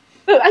 Yeah.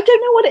 But I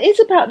don't know what it is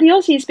about the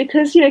Aussies,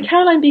 because, you know,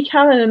 Caroline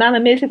Buchanan and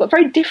Anna Meares, they've got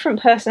very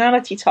different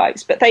personality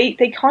types, but they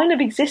kind of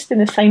exist in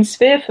the same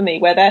sphere for me,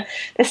 where they're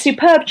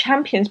superb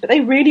champions, but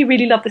they really,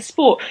 really love the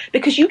sport,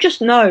 because you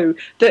just know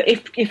that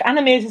if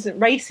Anna Meares isn't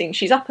racing,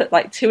 she's up at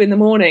like 2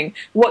 a.m.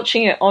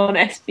 watching it on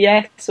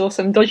SBS or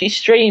some dodgy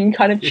stream,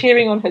 kind of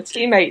cheering on her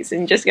teammates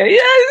and just going, "Yeah,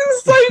 this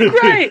is so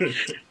great."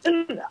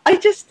 And I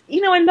just,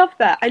 you know, I love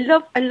that. I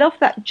love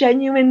that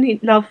genuine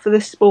love for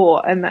the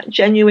sport, and that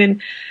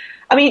genuine.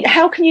 I mean,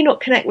 how can you not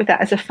connect with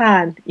that as a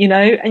fan, you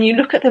know? And you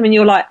look at them and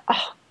you're like,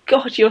 oh,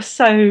 God,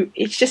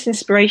 it's just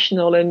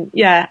inspirational. And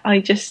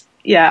it just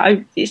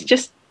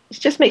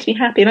makes me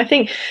happy. And I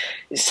think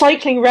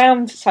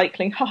round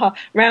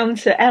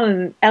to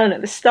Ellen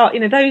at the start, you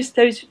know, those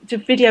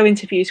video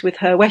interviews with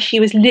her where she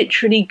was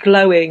literally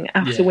glowing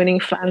after winning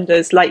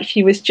Flanders. Like,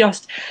 she was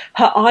just,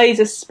 her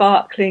eyes are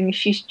sparkling.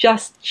 She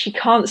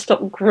can't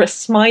stop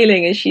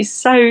smiling, and she's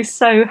so,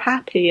 so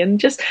happy, and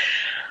just...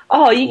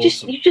 Oh, you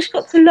just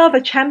got to love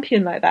a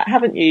champion like that,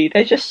 haven't you?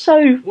 They're just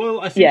so... Well,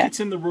 I think it's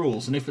in the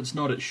rules, and if it's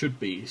not, it should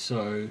be.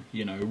 So,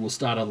 you know, we'll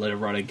start a letter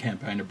writing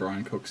campaign to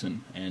Brian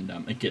Cookson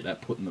and get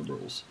that put in the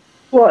rules.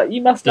 What,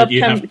 you must love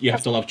champions? You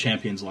have to love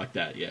champions like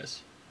that,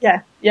 yes.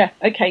 Yeah.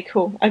 Okay,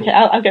 cool. Okay, cool.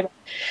 I'll go back.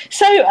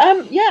 So, I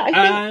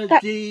think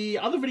that... The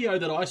other video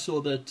that I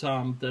saw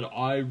that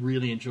I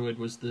really enjoyed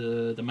was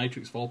the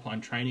Matrix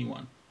Volpine training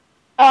one.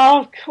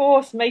 Oh, of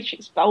course,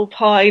 Matrix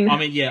Volpine. I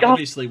mean, yeah, God.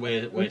 Obviously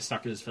we're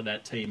suckers for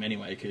that team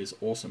anyway, because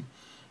awesome.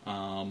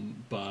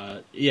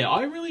 But yeah,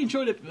 I really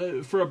enjoyed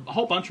it for a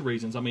whole bunch of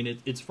reasons. I mean,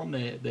 it's from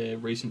their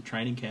recent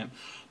training camp.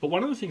 But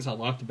one of the things I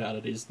liked about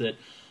it is that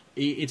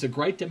it's a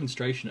great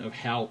demonstration of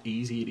how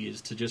easy it is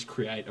to just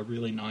create a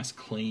really nice,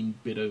 clean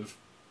bit of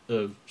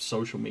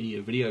social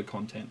media video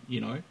content.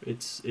 You know,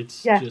 it's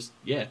just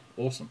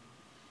awesome.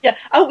 Yeah.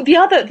 Oh, the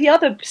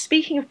other.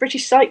 Speaking of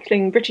British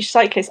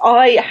cyclists,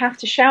 I have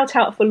to shout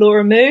out for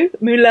Laura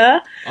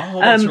Muller.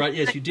 Oh, that's right.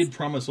 Yes, you did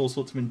promise all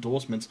sorts of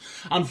endorsements.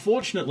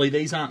 Unfortunately,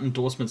 these aren't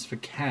endorsements for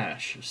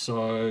cash,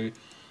 so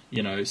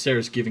you know,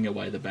 Sarah's giving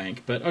away the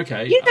bank. But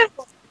okay. You know,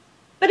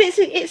 but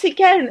it's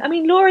again. I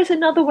mean, Laura's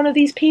another one of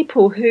these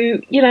people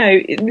who, you know,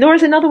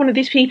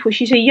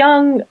 She's a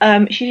young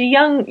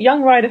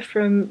rider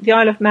from the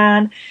Isle of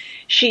Man.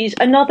 She's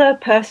another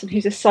person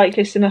who's a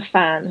cyclist and a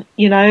fan.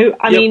 You know,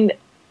 I mean.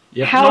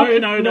 Yeah,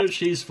 no,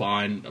 she's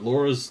fine.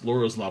 Laura's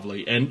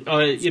lovely, and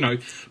you know.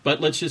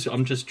 But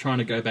I'm just trying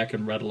to go back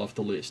and rattle off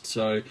the list.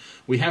 So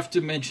we have to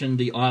mention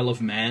the Isle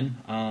of Man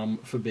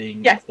for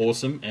being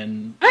awesome.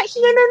 And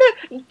actually,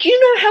 no. Do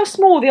you know how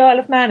small the Isle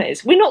of Man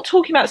is? We're not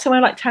talking about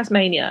somewhere like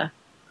Tasmania.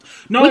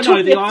 No.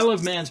 The Isle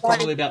of Man's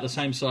probably about the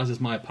same size as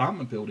my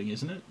apartment building,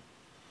 isn't it?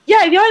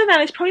 Yeah, the Isle of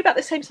Man is probably about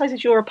the same size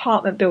as your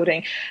apartment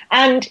building,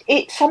 and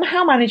it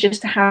somehow manages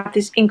to have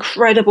this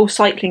incredible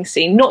cycling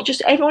scene. Not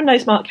just everyone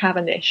knows Mark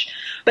Cavendish,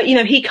 but you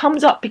know, he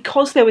comes up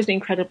because there was an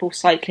incredible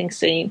cycling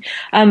scene,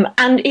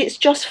 and it's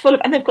just full of.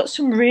 And they've got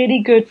some really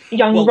good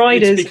young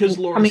riders. It's because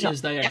Laura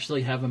says they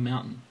actually have a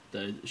mountain.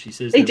 She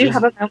says they do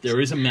have a mountain.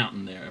 There is a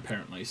mountain there,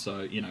 apparently.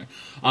 So, you know.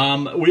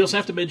 We also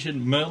have to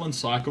mention Merlin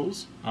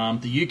Cycles,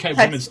 the UK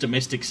women's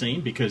domestic scene,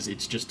 because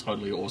it's just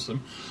totally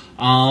awesome.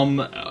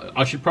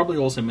 I should probably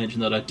also mention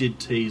that I did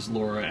tease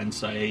Laura and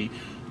say,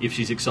 if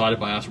she's excited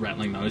by us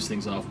rattling those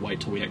things off,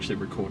 wait till we actually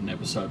record an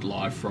episode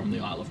live from the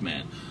Isle of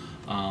Man.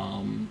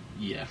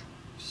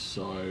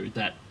 So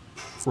that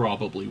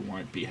probably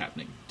won't be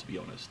happening, to be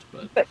honest.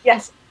 But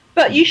yes.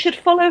 But you should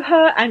follow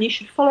her, and you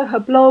should follow her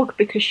blog,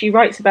 because she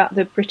writes about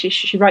the British.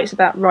 She writes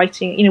about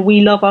writing. You know,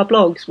 we love our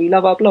blogs. We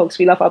love our blogs.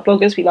 We love our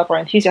bloggers. We love our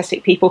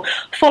enthusiastic people.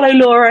 Follow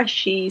Laura.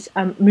 She's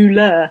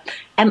Muller,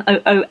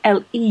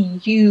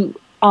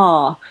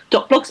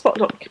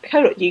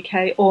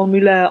 MOOLEUR.blogspot.co.uk or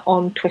Muller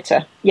on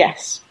Twitter.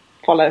 Yes,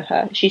 follow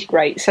her. She's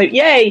great. So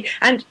yay!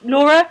 And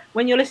Laura,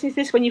 when you're listening to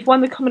this, when you've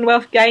won the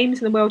Commonwealth Games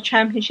and the World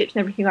Championships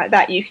and everything like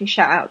that, you can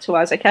shout out to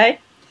us. Okay?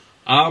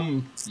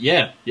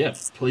 Yeah,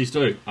 please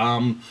do.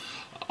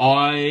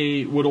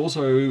 I would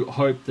also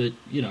hope that,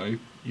 you know,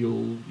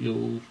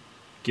 you'll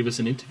give us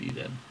an interview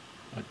then.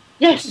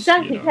 Yes,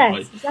 exactly. You know,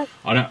 exactly.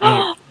 I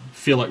don't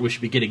feel like we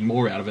should be getting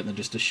more out of it than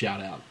just a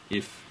shout out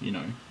if, you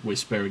know, we're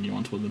spurring you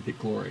on to Olympic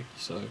glory.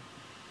 So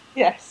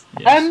yes.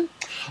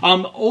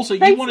 Also,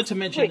 you wanted to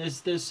mention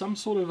there's some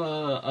sort of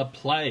a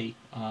play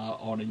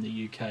on in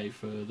the UK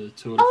for the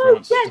Tour de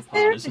France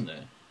depart, isn't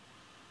there?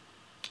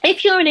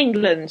 If you're in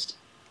England,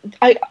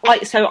 I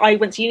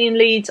went to Union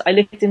Leeds. I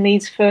lived in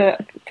Leeds for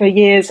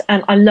years,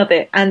 and I love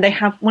it. And they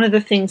have one of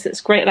the things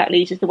that's great about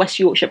Leeds is the West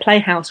Yorkshire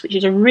Playhouse, which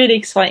is a really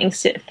exciting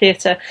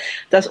theatre.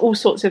 Does all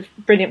sorts of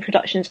brilliant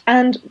productions,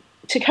 and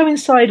to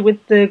coincide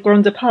with the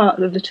Grand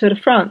Départ of the Tour de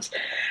France,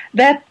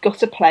 they've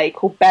got a play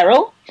called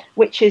Beryl,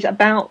 which is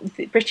about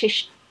the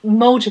British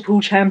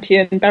multiple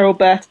champion Beryl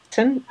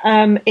Burton.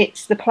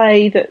 It's the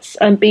play that's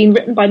been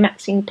written by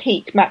Maxine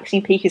Peake.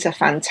 Maxine Peake is a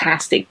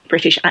fantastic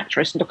British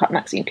actress. Look up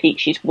Maxine Peake;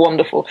 she's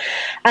wonderful.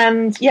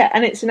 And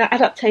it's an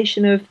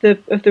adaptation of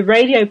the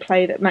radio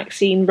play that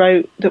Maxine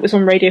wrote that was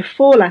on Radio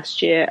 4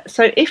 last year.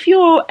 So if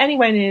you're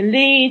anywhere near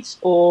Leeds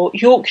or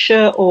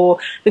Yorkshire or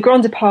the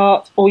Grand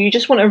Départ, or you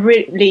just want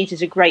Leeds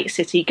is a great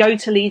city, go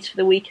to Leeds for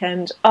the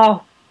weekend.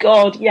 Oh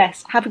God,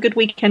 yes, have a good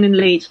weekend in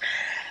Leeds.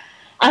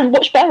 And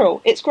watch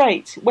Beryl. It's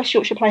great. West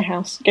Yorkshire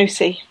Playhouse. Go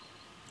see.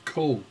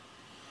 Cool.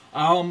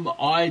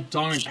 I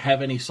don't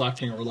have any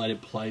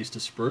cycling-related plays to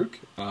spruik,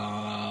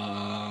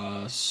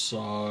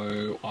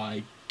 so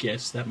I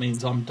guess that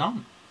means I'm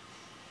done.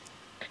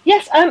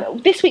 Yes,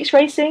 this week's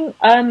racing,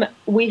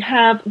 we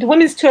have the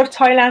Women's Tour of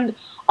Thailand.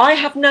 I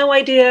have no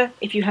idea.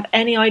 If you have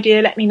any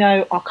idea, let me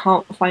know. I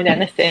can't find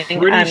anything.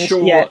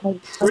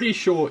 Pretty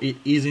sure it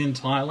is in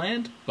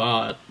Thailand,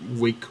 but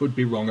we could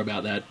be wrong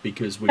about that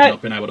because we've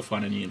not been able to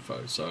find any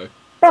info. So,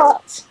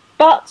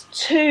 but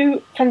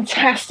two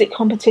fantastic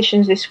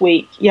competitions this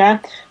week. Yeah,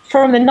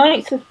 from the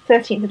 9th to the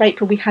 13th of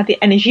April, we had the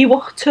Energy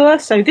Walk Tour.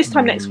 So this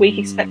time next week,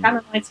 expect Dan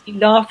and I to be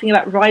laughing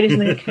about riders in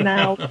the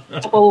canal,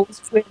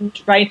 bubbles,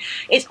 wind, rain.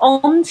 It's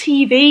on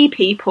TV,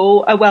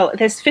 people. Well,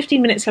 there's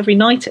 15 minutes every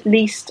night at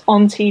least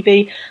on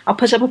TV. I'll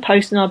put up a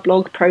post on our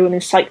blog,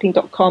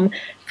 prowomenscycling.com.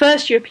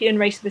 First European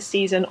race of the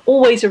season,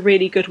 always a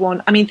really good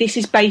one. I mean, this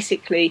is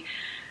basically...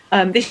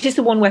 this is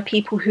the one where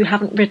people who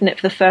haven't ridden it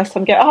for the first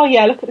time go, oh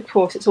yeah, look at the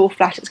course, it's all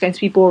flat, it's going to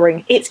be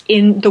boring. It's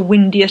in the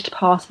windiest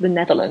part of the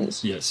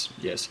Netherlands. Yes.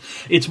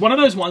 It's one of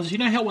those ones, you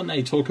know how when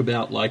they talk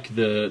about like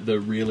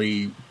the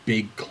really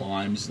big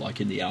climbs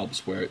like in the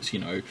Alps where it's,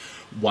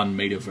 1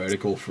 metre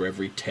vertical for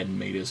every 10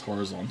 metres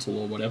horizontal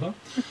or whatever?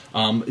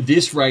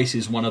 This race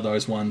is one of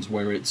those ones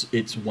where it's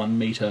 1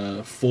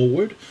 metre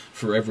forward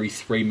for every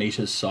 3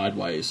 metres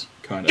sideways,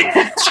 kind of.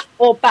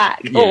 Or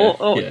back, yeah,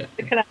 or yeah.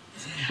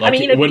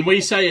 Like, when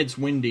we say it's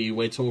windy,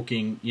 we're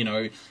talking,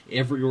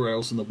 everywhere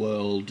else in the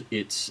world,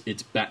 it's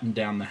batten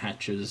down the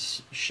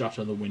hatches,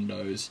 shutter the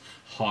windows,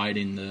 hide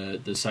in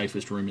the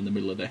safest room in the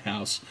middle of the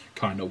house,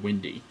 kind of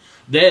windy.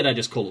 There, they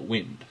just call it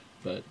wind,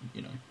 but,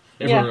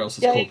 everywhere else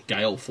it's called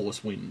gale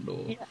force wind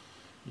or...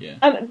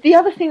 Yeah. The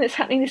other thing that's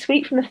happening this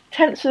week from the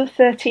 10th to the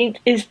 13th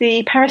is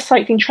the Paris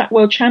Cycling Track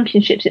World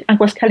Championships in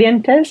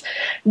Aguascalientes.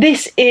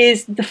 This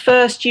is the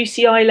first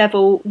UCI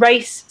level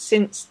race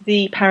since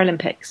the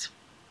Paralympics.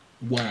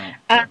 Wow.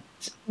 And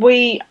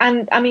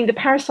the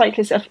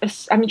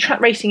paracyclists,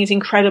 track racing is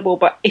incredible,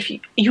 but if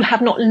you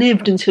have not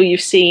lived until you've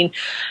seen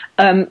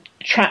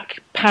track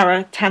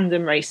para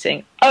tandem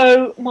racing,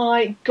 oh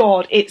my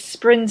God, it's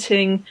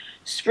sprinting.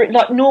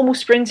 Like normal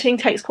sprinting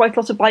takes quite a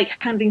lot of bike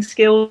handling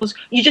skills.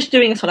 You're just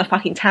doing this on a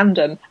fucking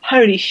tandem.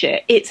 Holy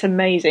shit, it's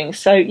amazing.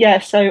 So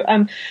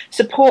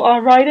support our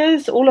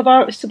riders,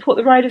 support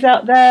the riders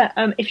out there.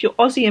 If you're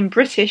Aussie and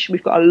British,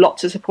 we've got a lot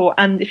to support,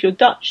 and if you're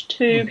Dutch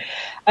too,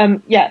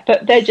 but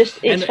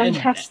it's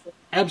fantastic.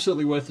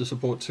 Absolutely worth the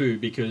support too,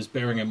 because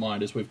bearing in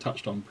mind, as we've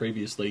touched on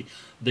previously,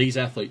 these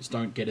athletes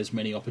don't get as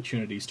many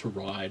opportunities to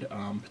ride,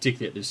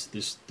 particularly at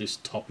this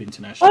top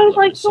international level. Oh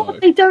my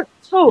God, they don't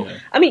at all. Yeah.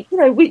 I mean,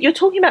 you're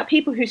talking about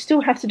people who still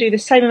have to do the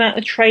same amount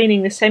of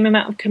training, the same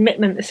amount of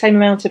commitment, the same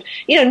amount of,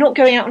 not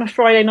going out on a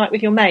Friday night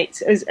with your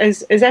mates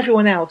as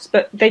everyone else,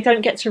 but they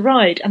don't get to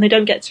ride and they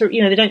don't get to,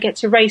 they don't get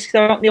to race because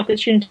there aren't the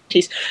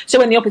opportunities. So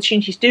when the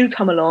opportunities do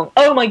come along,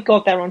 oh my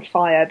God, they're on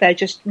fire. They're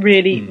just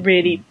really,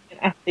 really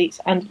athletes.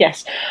 And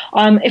yes,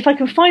 if I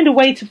can find a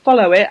way to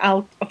follow it,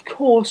 I'll of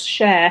course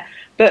share,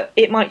 but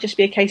it might just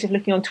be a case of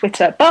looking on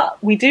Twitter.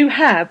 But we do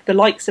have the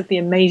likes of the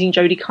amazing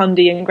Jodie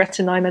Cundy and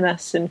Greta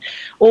Nymanas and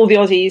all the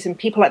Aussies and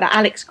people like that,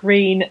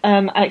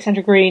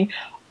 Alexandra Green,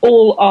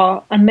 all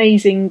are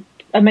amazing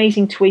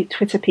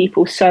Twitter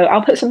people. So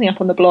I'll put something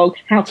up on the blog,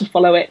 how to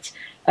follow it,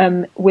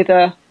 I'm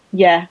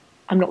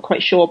not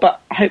quite sure,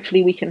 but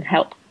hopefully we can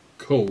help.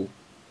 Cool.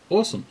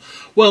 Awesome.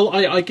 Well,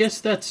 I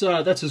guess that's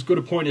as good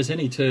a point as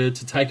any to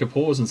take a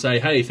pause and say,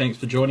 hey, thanks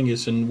for joining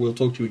us, and we'll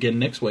talk to you again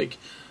next week.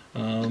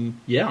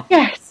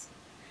 Yes.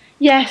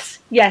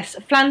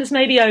 Flanders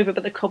may be over,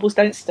 but the cobbles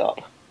don't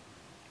stop.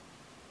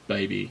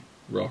 Baby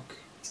rock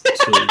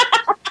to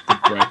the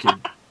break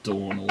of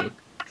dawn or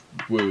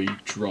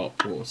wooey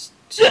drop or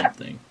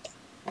something.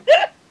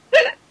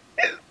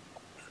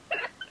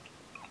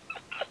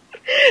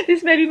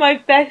 This may be my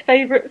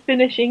favourite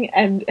finish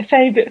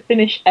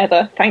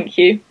ever. Thank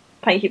you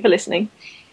for listening.